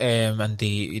marches and the,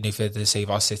 you know, for the Save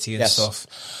Our City and stuff,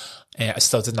 I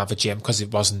still didn't have a gym because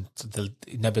it wasn't the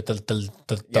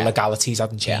legalities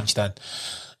hadn't changed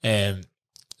then.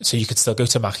 So you could still go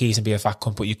to Mackey's and be a fat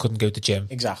cunt, but you couldn't go to the gym.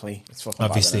 Exactly. It's fucking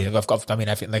obviously bad,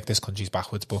 everything like this country's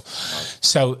backwards, but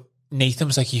so Nathan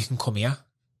was like, you can come here.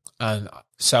 And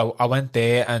so I went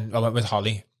there, and I went with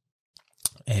Holly,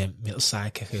 little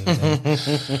sidekick over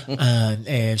there.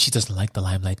 And she doesn't like the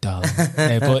limelight, darling.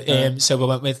 But so we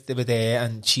went with her,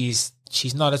 and she's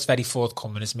not as very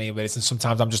forthcoming as me with it, and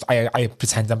sometimes I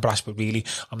pretend I'm brash, but really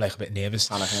I'm like a bit nervous.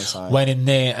 Went in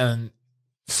there, and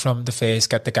from the first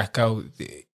get-go,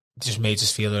 just made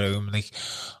us feel at home. Like,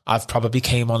 I've probably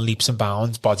came on leaps and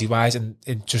bounds body wise, and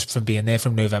just from being there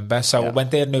from November. So I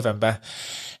went there in November,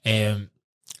 and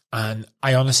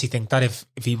I honestly think that if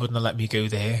he wouldn't have let me go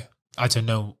there, I don't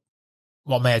know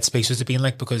what my headspace would have been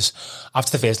like, because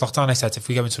after the first lockdown, I said, if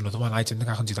we go into another one, I don't think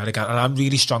I can do that again. And I'm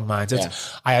really strong-minded. Yeah.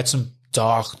 I had some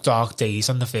dark days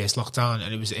on the first lockdown,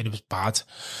 and it was bad.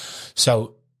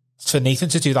 So for Nathan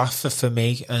to do that for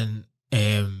me and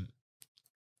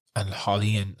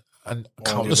Holly and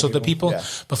countless other people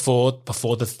before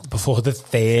the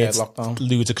third lockdown,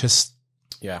 ludicrous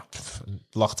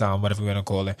lockdown, whatever we want to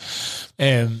call it,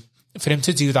 for him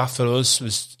to do that for us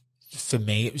was for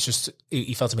me, it was just,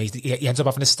 he felt amazing. He ends up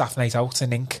having a staff night out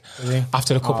in Ink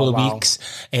after a couple of weeks,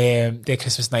 their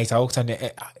Christmas night out, and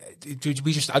I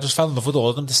just fell in love with all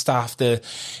of them. The staff, the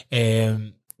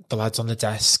lads on the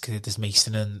desk, there's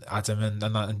Mason and Adam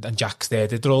and Jack's there.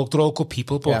 They're all good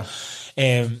people, but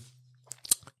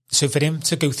so for him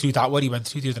to go through that, what he went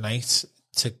through the other night,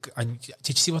 did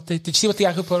you see what the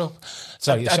Agro put up?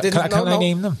 Sorry, can I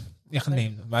name them? You can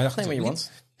name them. Name what you want.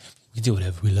 We can do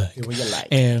whatever we like. Do what you like.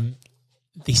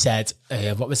 They said,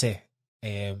 what was it?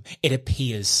 It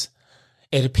appears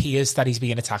that he's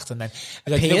being attacked, and then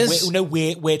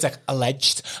words like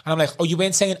alleged, and I'm like, oh, you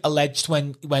weren't saying alleged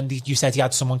when you said he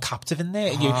had someone captive in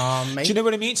there. Do you know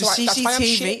what I mean? So the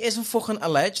CCTV isn't fucking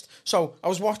alleged. So I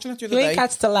was watching it the other day.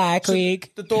 Catch the lag,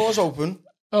 Craig. The door's open.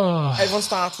 Everyone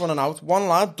starts running out. One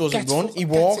lad doesn't run. He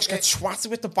walks, gets swatted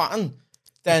with the baton.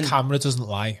 Then the camera doesn't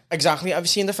lie. Exactly. Have you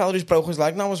seen the fella who's broken his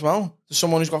leg now as well? There's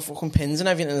someone who's got fucking pins and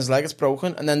everything in his leg. It's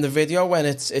broken. And then the video when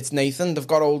it's Nathan, they've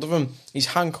got hold of him. He's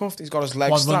handcuffed. He's got his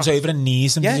legs strapped. One runs over and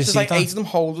knees him. Yeah, there's like 8 of them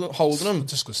holding him.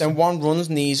 Disgusting. Then one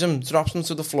runs, knees him, drops him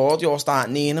to the floor. They all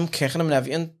start kneeing him, kicking him and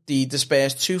everything. They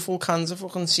disperse 2 full cans of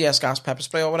fucking CS gas pepper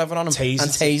spray or whatever on him. And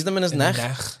tased him in his neck.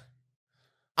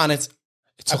 And it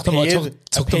took them all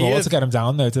to get him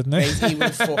down though, didn't it? He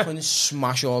would fucking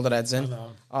smash all the heads in.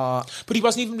 But he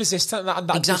wasn't even resistant.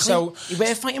 Exactly. So he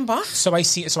were fighting back. So I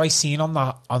seen on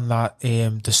that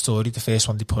the story, the first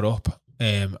one they put up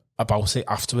about it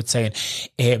afterwards, saying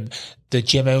the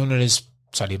gym owner is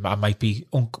sorry, I might be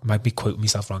quoting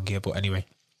myself wrong here, but anyway,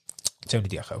 it's only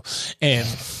the echo.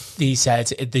 He said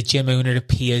the gym owner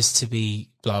appears to be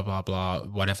blah blah blah,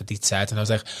 whatever they said, and I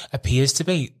was like, appears to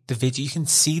be the video. You can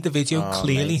see the video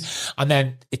clearly, mate. And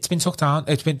then it's been took down.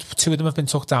 It's been 2 of them have been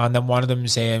took down. And then one of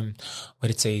them's where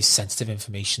it says sensitive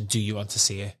information. Do you want to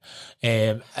see it?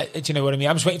 Do you know what I mean?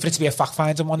 I'm just waiting for it to be a fact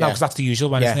finding one now because that's the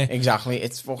usual one, isn't it? Exactly.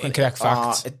 It's fucking incorrect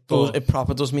facts. It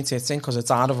proper does me tits in because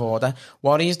it's out of order.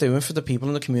 What he's doing for the people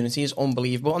in the community is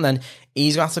unbelievable, and then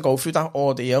he's got to go through that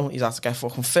ordeal. He's got to get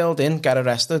fucking filled in, get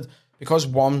arrested because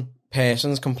one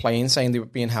person's complained saying they were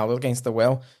being held against their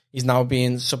will. He's now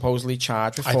being supposedly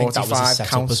charged with 45 counts. I think that was a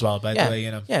setup as well, by the way.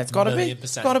 You know, yeah, it's got to be.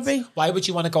 It's got to be. Why would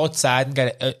you want to go outside and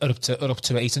get up to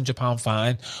 £800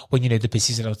 fine when you know the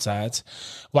busies are outside?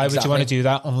 Why would you want to do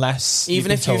that unless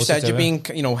even if you said you're being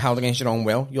held against your own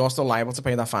will, you're still liable to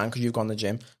pay that fine because you've gone to the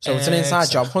gym. So it's an inside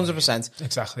job, 100%.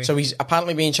 Exactly. So he's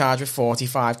apparently being charged with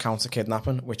 45 counts of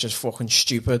kidnapping, which is fucking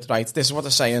stupid, right? This is what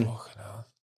they're saying.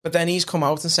 But then he's come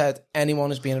out and said anyone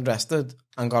who's been arrested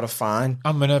and got a fine,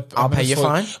 I'll pay your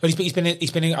fine. But he's been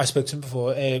in. I spoke to him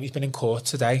before. He's been in court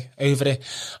today over it,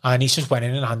 and he's just went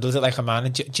in and handled it like a man.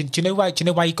 And do you know why? Do you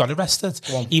know why he got arrested?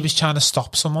 He was trying to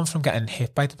stop someone from getting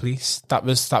hit by the police. That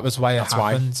was why it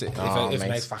happened. If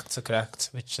my facts are correct,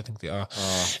 which I think they are.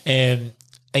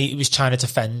 He was trying to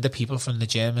defend the people from the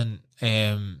gym,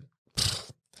 and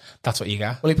that's what you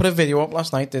got. Well, he put a video up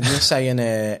last night, didn't he,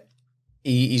 saying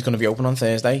he's going to be open on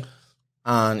Thursday,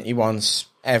 and he wants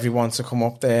everyone to come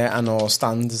up there and all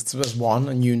stand as one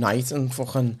and unite, and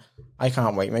fucking I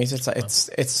can't wait, mate.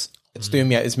 It's doing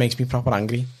me. It makes me proper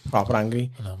angry. I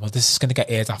know, well, this is going to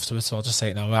get aired afterwards, so I'll just say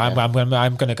it now. I'm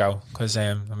going to go because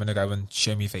I'm going to go and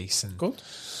show my face and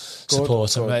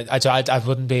support him. I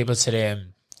wouldn't be able to.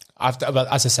 Well,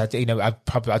 as I said, I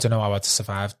don't know how I'd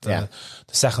survive the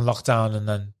second lockdown and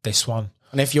then this one.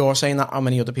 And if you're saying that, how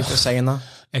many other people are saying that?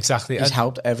 Exactly. It's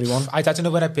helped everyone. I don't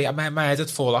know where I'd be. My head would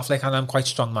fall off, and I'm quite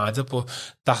strong-minded,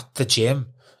 but that the gym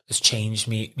has changed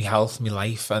me health, my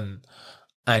life, and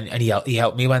he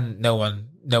helped me when no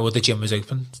other gym was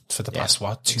open for the past,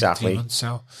 2-3 months.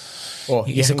 So,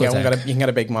 you can get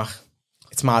a Big Mac.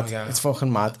 It's mad. Yeah. It's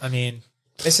fucking mad. I mean,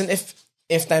 listen,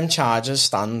 if them charges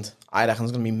stand, I reckon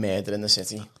there's going to be murder in the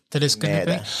city. There is going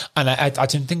to be. And I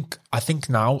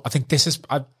think this is...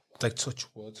 like touch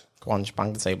wood. Go on, just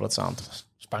bang the table at sound.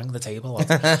 Just bang the table.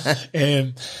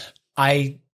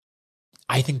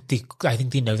 I think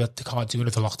they know that they can't do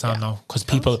another lockdown now because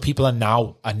people are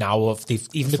now of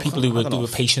even the people who were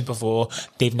patient before,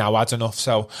 they've now had enough.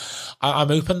 So I'm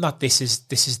hoping that this is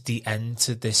the end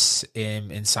to this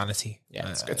insanity. Yeah,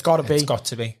 it's got to be. It's got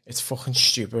to be. It's fucking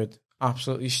stupid.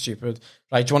 Absolutely stupid.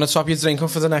 Right, do you want to top your drink up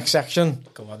for the next section?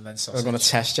 Go on then. Sausage. We're going to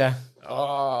test you.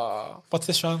 Oh, what's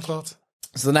this round called?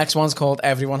 So the next one's called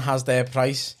Everyone Has Their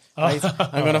Price. Right?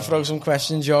 I'm going to throw some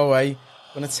questions your way.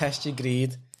 I'm going to test your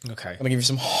greed. Okay. I'm going to give you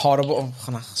some horrible...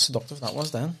 seductive that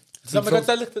was then.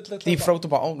 Deep throat the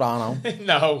bottle right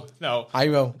now. No. I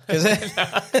will.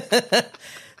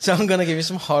 So I'm going to give you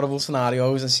some horrible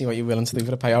scenarios and see what you're willing to do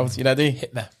for the payout. You ready?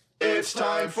 Hit me. It's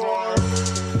time for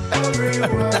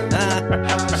Everyone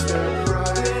Has Their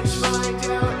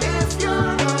Price.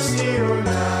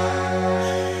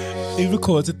 Who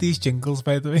recorded these jingles,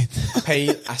 by the way?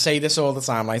 I say this all the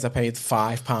time, right? I paid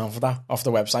 £5 for that off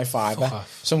the website, £5.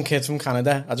 Some kid from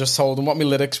Canada, I just told him what my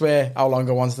lyrics were, how long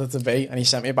I wanted it to be, and he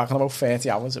sent me back in about 30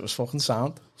 hours. It was fucking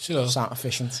sound. Sure. Sound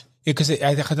efficient. Yeah, because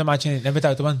I could imagine it. Never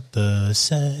doubt the one. The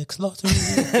sex lottery.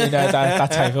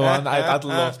 that type of one. I'd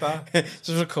love that.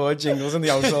 Just record jingles in the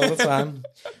house all the time.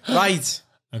 Right.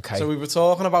 Okay. So we were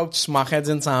talking about smackheads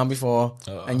in town before,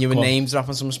 and you were name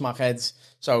dropping some smackheads.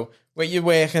 So where you're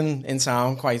working in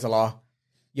town quite a lot,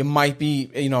 you might be,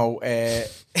 you might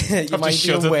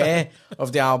be aware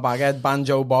of the old baghead,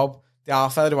 Banjo Bob, the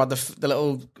old fella who had the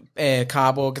little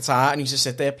cardboard guitar and he used to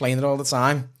sit there playing it all the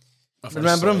time.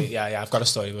 Remember him? Yeah, I've got a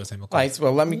story with him. Right,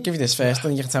 well, let me give you this first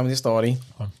and you can tell me the story.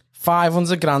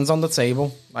 500 grand's on the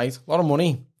table, right? A lot of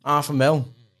money, $500,000.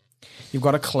 You've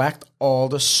got to collect all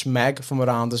the smeg from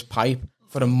around his pipe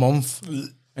for a month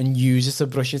and use it to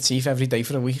brush your teeth every day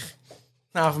for a week.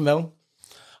 $500,000.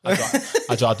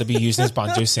 I'd rather be using his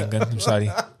banjo singing. I'm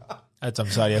sorry. I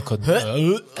couldn't.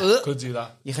 Couldn't do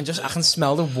that. I can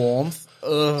smell the warmth.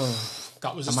 Ugh.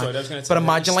 That was the story I was going to tell you. But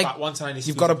imagine, like,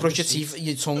 you've got to brush your teeth,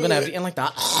 your tongue and everything like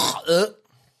that.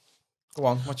 Go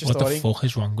on, what's your story? What the fuck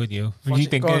is wrong with you?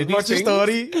 What's your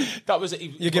story? That was it.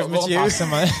 You give him a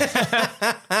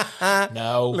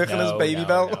No. Licking his baby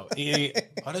belt. No.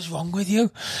 What is wrong with you?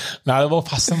 No, I walked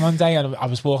past him one day and I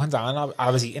was walking down.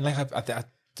 I was eating like I was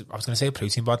going to say a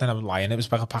protein bar, then I was lying. It was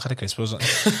like a packet of crisps or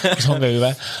something. I was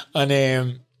hungover.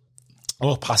 And I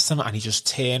walked past him and he just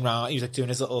turned around. He was like doing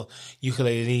his little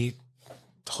ukulele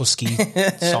husky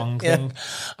song thing,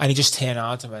 and he just turned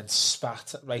around and went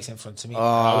spat right in front of me.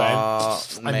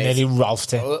 And nearly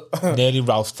Ralphed it. Nearly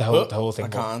Ralphed the whole thing. I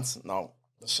can't. No.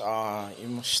 You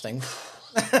must stink.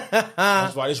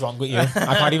 What is wrong with you? I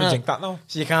can't even drink that now.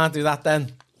 So you can't do that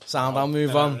then. Sound, I'll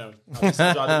move on. No. I'd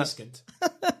rather be skint.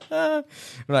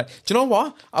 Right. Do you know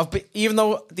what? Even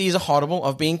though these are horrible,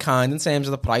 I've been kind in terms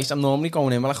of the price. I'm normally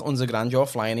going in with like 100 grand, you're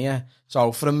flying here.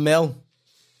 So for $1,000,000,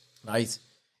 right,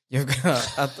 you've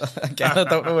got, again, I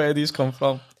don't know where these come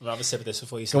from. I'll have a sip of this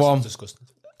before you say something disgusting.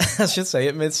 I should say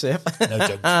it mid-sip. No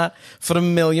joke. For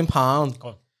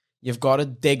 £1,000,000, you've got to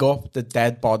dig up the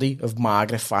dead body of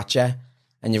Margaret Thatcher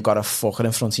and you've got to fuck her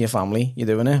in front of your family. You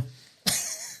doing it?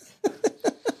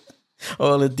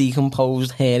 All the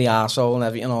decomposed hairy arsehole and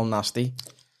everything all nasty.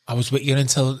 I was with you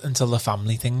until the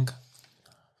family thing.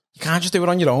 You can't just do it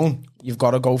on your own. You've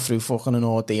got to go through fucking an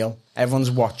ordeal. Everyone's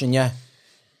watching you.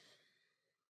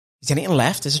 Is there anything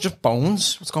left? Is it just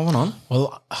bones? What's going on?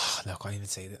 Well, no, I can't even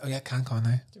say that. Oh yeah, can't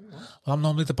I? Well, I'm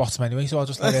normally the bottom anyway, so I'll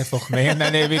just let it fuck me, and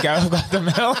then here we go. I've got the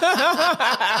mill.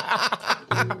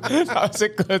 That was a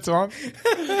good one.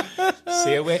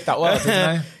 See, it worked that well, didn't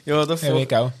I? You're the Here we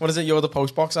go. What is it? You're the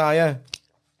post box, are you?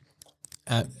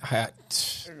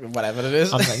 Whatever it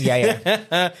is.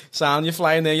 Yeah. Sound, you're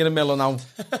flying there, you're in the middle now.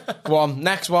 Go on,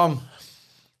 next one.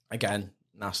 Again,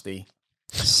 nasty.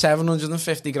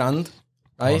 750 grand,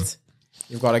 right?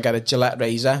 You've got to get a Gillette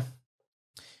razor.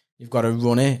 You've got to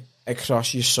run it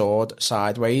across your sword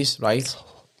sideways, right?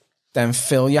 Then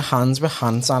fill your hands with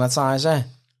hand sanitizer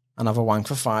and have a wank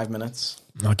for 5 minutes.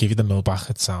 I'll give you the mill back,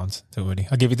 it sounds. Don't worry.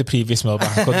 I'll give you the previous mill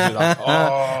back. I couldn't do that.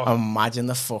 Oh. Imagine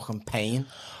the fucking pain.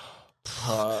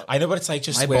 I know what it's like.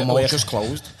 Just my bum just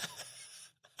closed.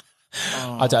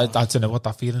 I don't know what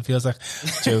that feeling feels like.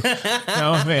 Joke.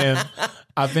 No, man.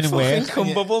 I've been in work.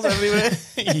 Cum bubbles everywhere.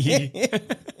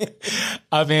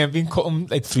 I've been cutting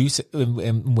like through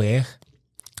in work.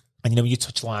 And you know when you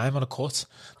touch lime on a cut,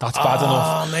 that's bad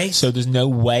enough. Mate. So there's no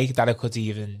way that I could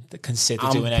even consider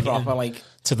doing anything proper,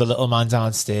 to the little man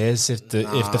downstairs if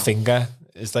the finger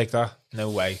is like that.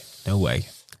 No way.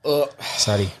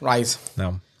 Sorry. Right.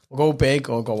 No. We'll go big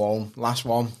or go home. Last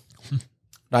one.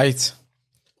 Right.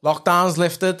 Lockdown's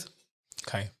lifted.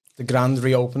 Okay. The grand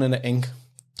reopening at Inc.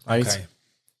 Right. Okay.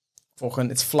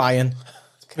 Fucking, it's flying.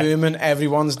 It's booming.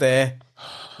 Everyone's there.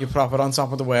 You're proper on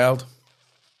top of the world.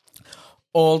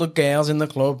 All the girls in the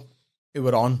club who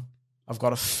were on, I've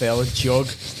got to fill a jug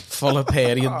full of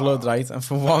period blood, right? And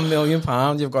for £1 million,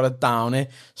 you've got to down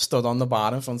it, stood on the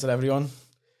bar in front of everyone.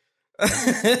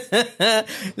 It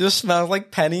just smells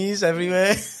like pennies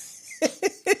everywhere.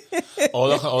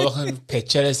 all I can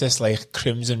picture is this like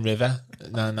Crimson River.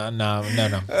 No.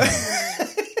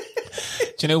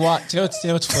 Do you know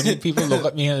what's funny? People look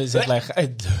at me and is it like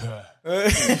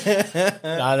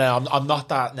no, I'm not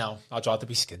that. No, I'd rather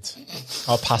be skint.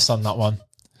 I'll pass on that one.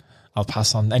 I'll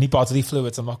pass on any bodily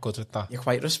fluids. I'm not good with that. You're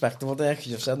quite respectable there because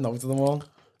you've said no to them all.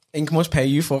 Inc must pay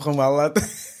you fucking well, lad.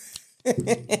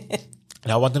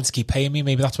 And I want them to keep paying me.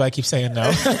 Maybe that's why I keep saying no.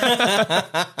 We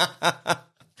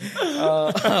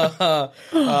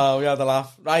had a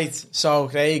laugh. Right, so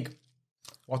Craig,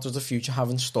 what does the future have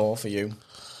in store for you?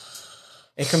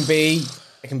 It can be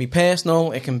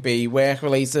personal, it can be work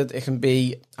related, it can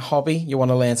be a hobby. You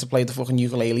want to learn to play the fucking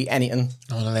ukulele, anything.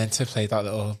 I want to learn to play that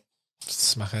little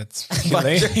smackhead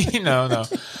ukulele. No.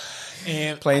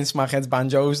 Playing smackheads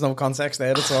banjos, no context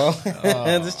there at all.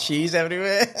 There's cheese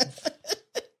everywhere.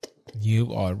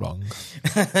 You are wrong.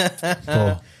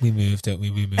 But we moved, don't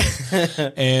we? We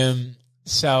moved.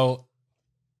 So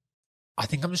I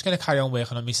think I'm just going to carry on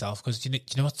working on myself because do you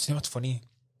know what's funny?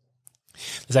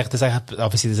 There's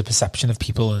obviously there's a perception of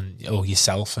people and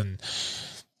yourself and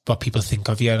what people think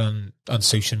of you on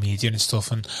social media and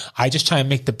stuff, and I just try and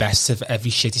make the best of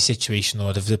every shitty situation, or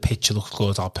if the picture looks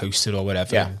good I'll post it or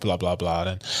whatever, and blah blah blah,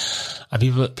 and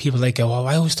people like go, oh,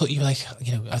 I always thought you were like,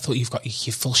 I thought you've got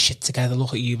your full shit together,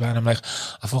 look at you, man. I'm like,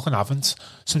 I fucking haven't.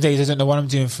 Some days I don't know what I'm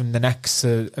doing from the next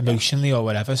emotionally or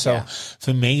whatever, so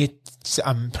for me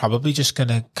I'm probably just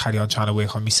gonna carry on trying to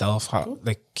work on myself,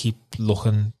 like keep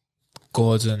looking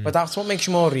good. But that's what makes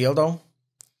you more real though.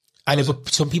 I know, but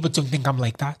some people don't think I'm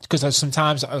like that because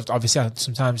sometimes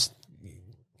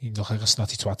you look like a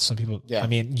snotty twat. Some people, I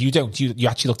mean, you don't. You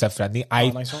actually look dead friendly. I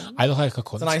look like a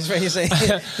cunt. It's a nice way you say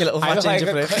you little fat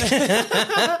ginger prick.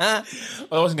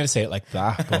 Well, I wasn't going to say it like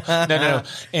that, but no.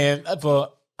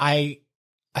 But I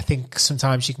think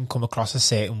sometimes you can come across a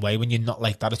certain way when you're not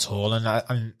like that at all.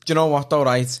 And do you know what though?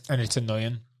 Right, and it's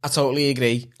annoying. I totally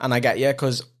agree, and I get you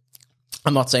because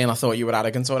I'm not saying I thought you were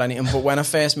arrogant or anything, but when I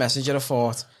first messaged you, I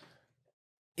thought,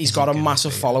 he's got a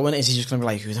massive following. Is he just going to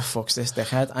be like, who the fuck's this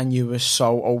dickhead? And you were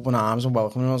so open arms and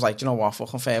welcoming. I was like, do you know what?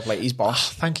 Fucking fair play. He's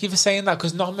boss. Thank you for saying that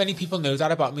because not many people know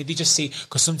that about me. They just see,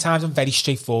 because sometimes I'm very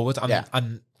straightforward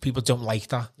and people don't like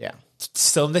that. Yeah.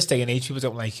 Still in this day and age, people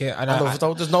don't like it. And I love it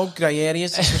though. There's no grey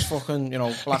areas. It's just fucking,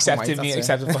 black except and white.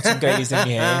 Except I've got some greys in my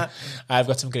hair. I've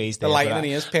got some greys there. The light in the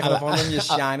ears, picking up on them, you're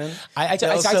shining. I'm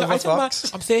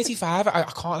 35. I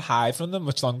can't hide from them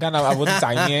much longer. And I wouldn't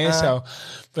dye me here. So,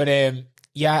 but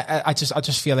I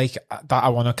just feel like that I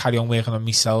want to carry on working on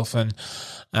myself and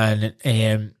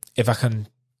if I can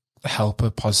help a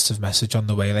positive message on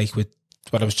the way, like with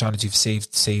what I was trying to do for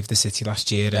Save the City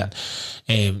last year,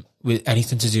 and with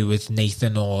anything to do with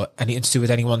Nathan or anything to do with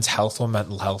anyone's health or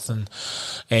mental health,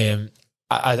 and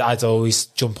I'd always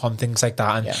jump on things like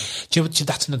that. And do you know,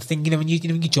 that's another thing, when you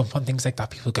jump on things like that,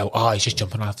 people go, oh, he's just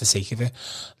jumping off the sake of it.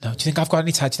 No, do you think I've got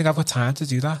any time? Do you think I've got time to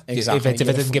do that? Exactly. If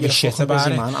I didn't give a shit about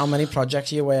it. Man. How many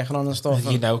projects are you working on and stuff?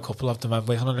 A couple of them. I'm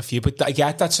working on a few, but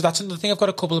that's another thing. I've got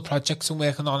a couple of projects I'm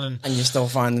working on, and you're still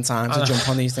finding time to jump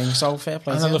on these things. So fair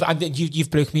play. And you've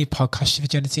broken me podcast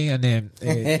virginity, and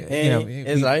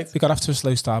right. We got off to a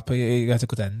slow start, but you got a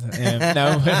good end.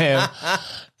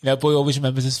 Boy always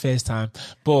remembers his first time,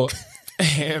 but.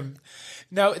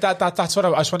 No, that's what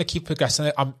I just want to keep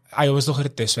progressing. I always look at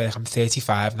it this way. Like I'm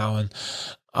 35 now, and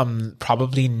I'm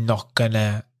probably just going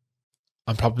to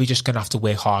have to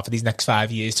work hard for these next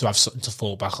 5 years to have something to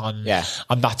fall back on. Yeah.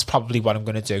 And that's probably what I'm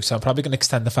going to do. So I'm probably going to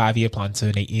extend the 5-year plan to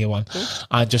an 8-year one,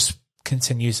 and just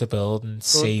continue to build and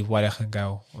see where I can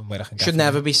go and where I can get. Should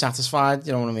never be satisfied.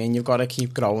 You know what I mean? You've got to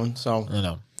keep growing. So I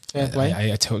know.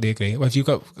 I totally agree. Well, have you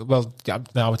got? Well,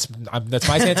 now it's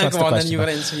my turn to ask the question. Then you got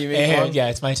to interview me.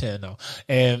 It's my turn now.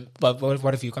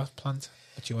 What have you got planned?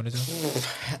 What do you want to do?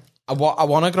 I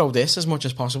want to grow this as much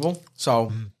as possible.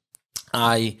 So,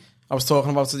 I was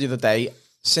talking about it the other day.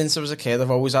 Since I was a kid,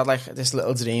 I've always had like this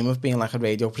little dream of being like a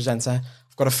radio presenter.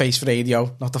 I've got a face for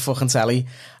radio, not the fucking telly.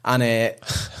 And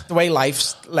the way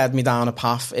life's led me down a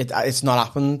path, it's not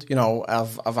happened.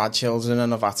 I've had children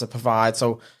and I've had to provide.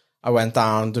 So I went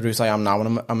down the route I am now,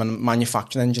 and I'm a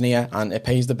manufacturing engineer, and it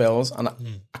pays the bills, and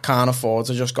I can't afford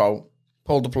to just go,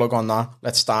 pull the plug on that,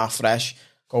 let's start fresh,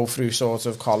 go through sort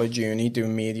of college, uni, do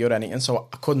media or anything, so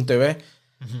I couldn't do it.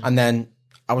 And then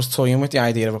I was toying with the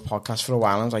idea of a podcast for a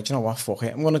while, and I was like, you know what, fuck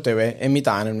it, I'm going to do it in my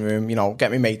dining room, get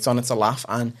my mates on it to laugh,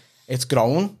 and it's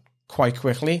grown quite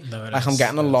quickly. I'm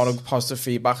getting a lot of positive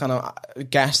feedback, and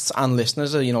guests and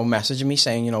listeners are, messaging me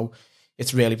saying,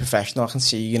 it's really professional, I can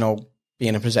see,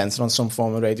 being a presenter on some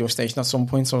form of radio station at some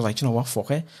point. So I was like, you know what,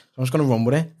 fuck it. So I'm just going to run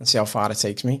with it and see how far it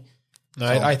takes me. No,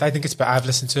 so. I think it's better. I've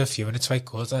listened to a few and it's quite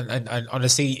good. And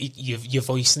honestly, your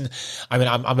voice, and I mean,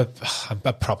 I'm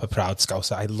a proper proud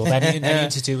Scouser. I love anything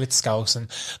to do with Scouts, and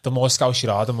the more Scouts you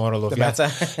are, the more I love the you.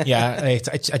 Better. Yeah. You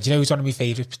know who's one of my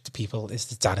favourite people is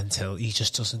the Darren Till. He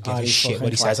just doesn't give a shit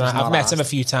what he says. And I've met him a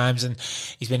few times, and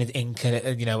he's been in ink, and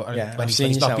when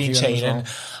he's not been training. And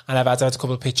I've had a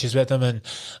couple of pictures with him, and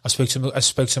I spoke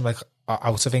to him like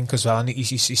out of ink as well. And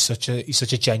he's such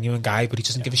a genuine guy, but he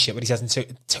doesn't give a shit what he says.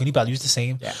 And Tony Bellew's the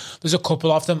same. Yeah. There's a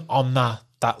couple of them on that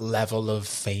that level of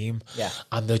fame,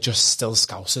 and they're just still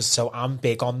Scousers. So I'm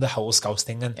big on the whole Scouse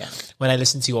thing, and when I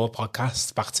listen to your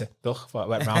podcast, back to what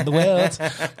went around the world,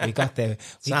 we got there,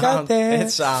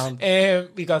 It's sound.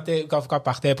 we got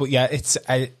back there, but yeah, it's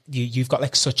you've got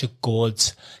like such a good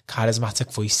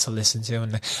charismatic voice to listen to,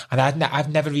 and I've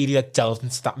never really like delved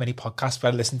into that many podcasts,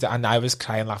 but I listened to, and I was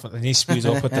crying laughing, and he screwed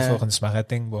up with the fucking smackhead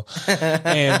thing,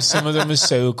 but some of them are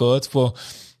so good, but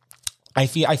I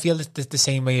feel the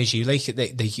same way as you. Like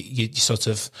you sort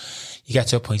of, you get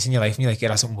to a point in your life and you're like, it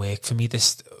hasn't worked for me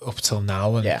this up till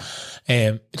now.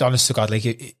 And honest to God,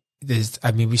 like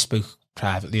we spoke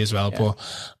privately as well, but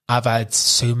I've had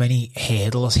so many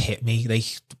hurdles hit me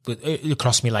like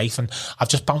across my life, and I've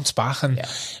just bounced back.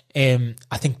 And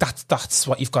I think that's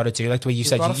what you've got to do. Like the way you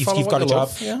said, you've got a job.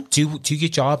 Do your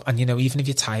job, and even if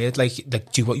you're tired, like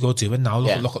do what you're doing now.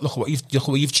 Look what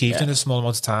you've achieved in a small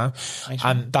amount of time.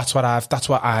 And that's what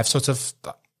I've sort of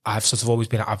always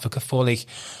been an advocate for. Like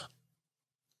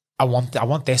I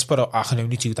want this, but I can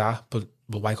only do that. But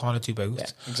why can't I do both? Yeah,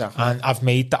 exactly. And I've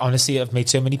made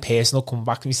so many personal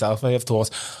comeback to myself. I've thought,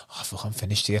 oh fuck, I'm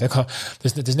finished here.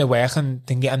 There's no way I can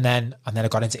think it. And then I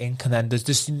got into ink, and then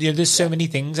there's so many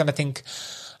things. And I think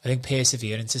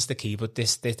perseverance is the key. But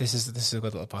this is a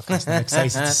good little podcast. I'm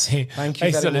excited to see. Thank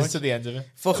you very much. To the end of it.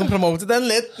 Fucking promoted then,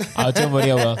 lit. Oh, don't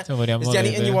worry, I will. Don't worry, I'm. Is there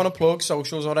anything you want to plug,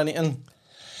 socials or anything?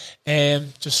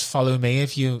 Just follow me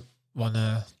if you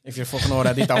wanna. If you're fucking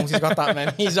already down, he's got that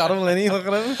many. He's Adam Linney, look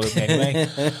at him. Anyway,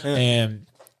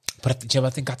 but I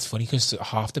think that's funny because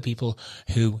half the people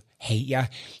who hate you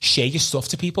share your stuff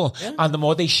to people, and the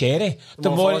more they share it, the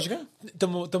more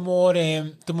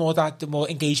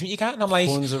engagement you get. And I'm like,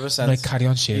 100%. Like, carry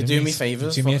on sharing. You do me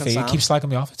favours. Do me a favour. Keep slagging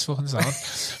me off. It's fucking sound.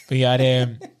 But yeah.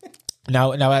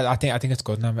 No, I think it's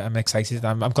good, and I'm excited.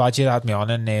 I'm glad you had me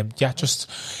on, and just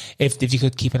if you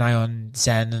could keep an eye on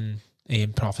Zen and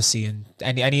Prophecy and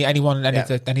any of the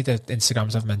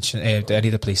Instagrams I've mentioned, any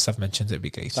of the places I've mentioned, it'd be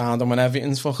great. And when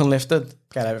everything's fucking lifted,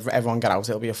 everyone get out.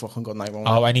 It'll be a fucking good night, won't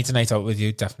it? Oh, I need a night out with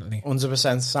you, definitely.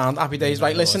 100%. Sound happy days.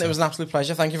 Right, listen, it was an absolute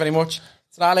pleasure. Thank you very much.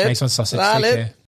 Nice one, sausage. Take care.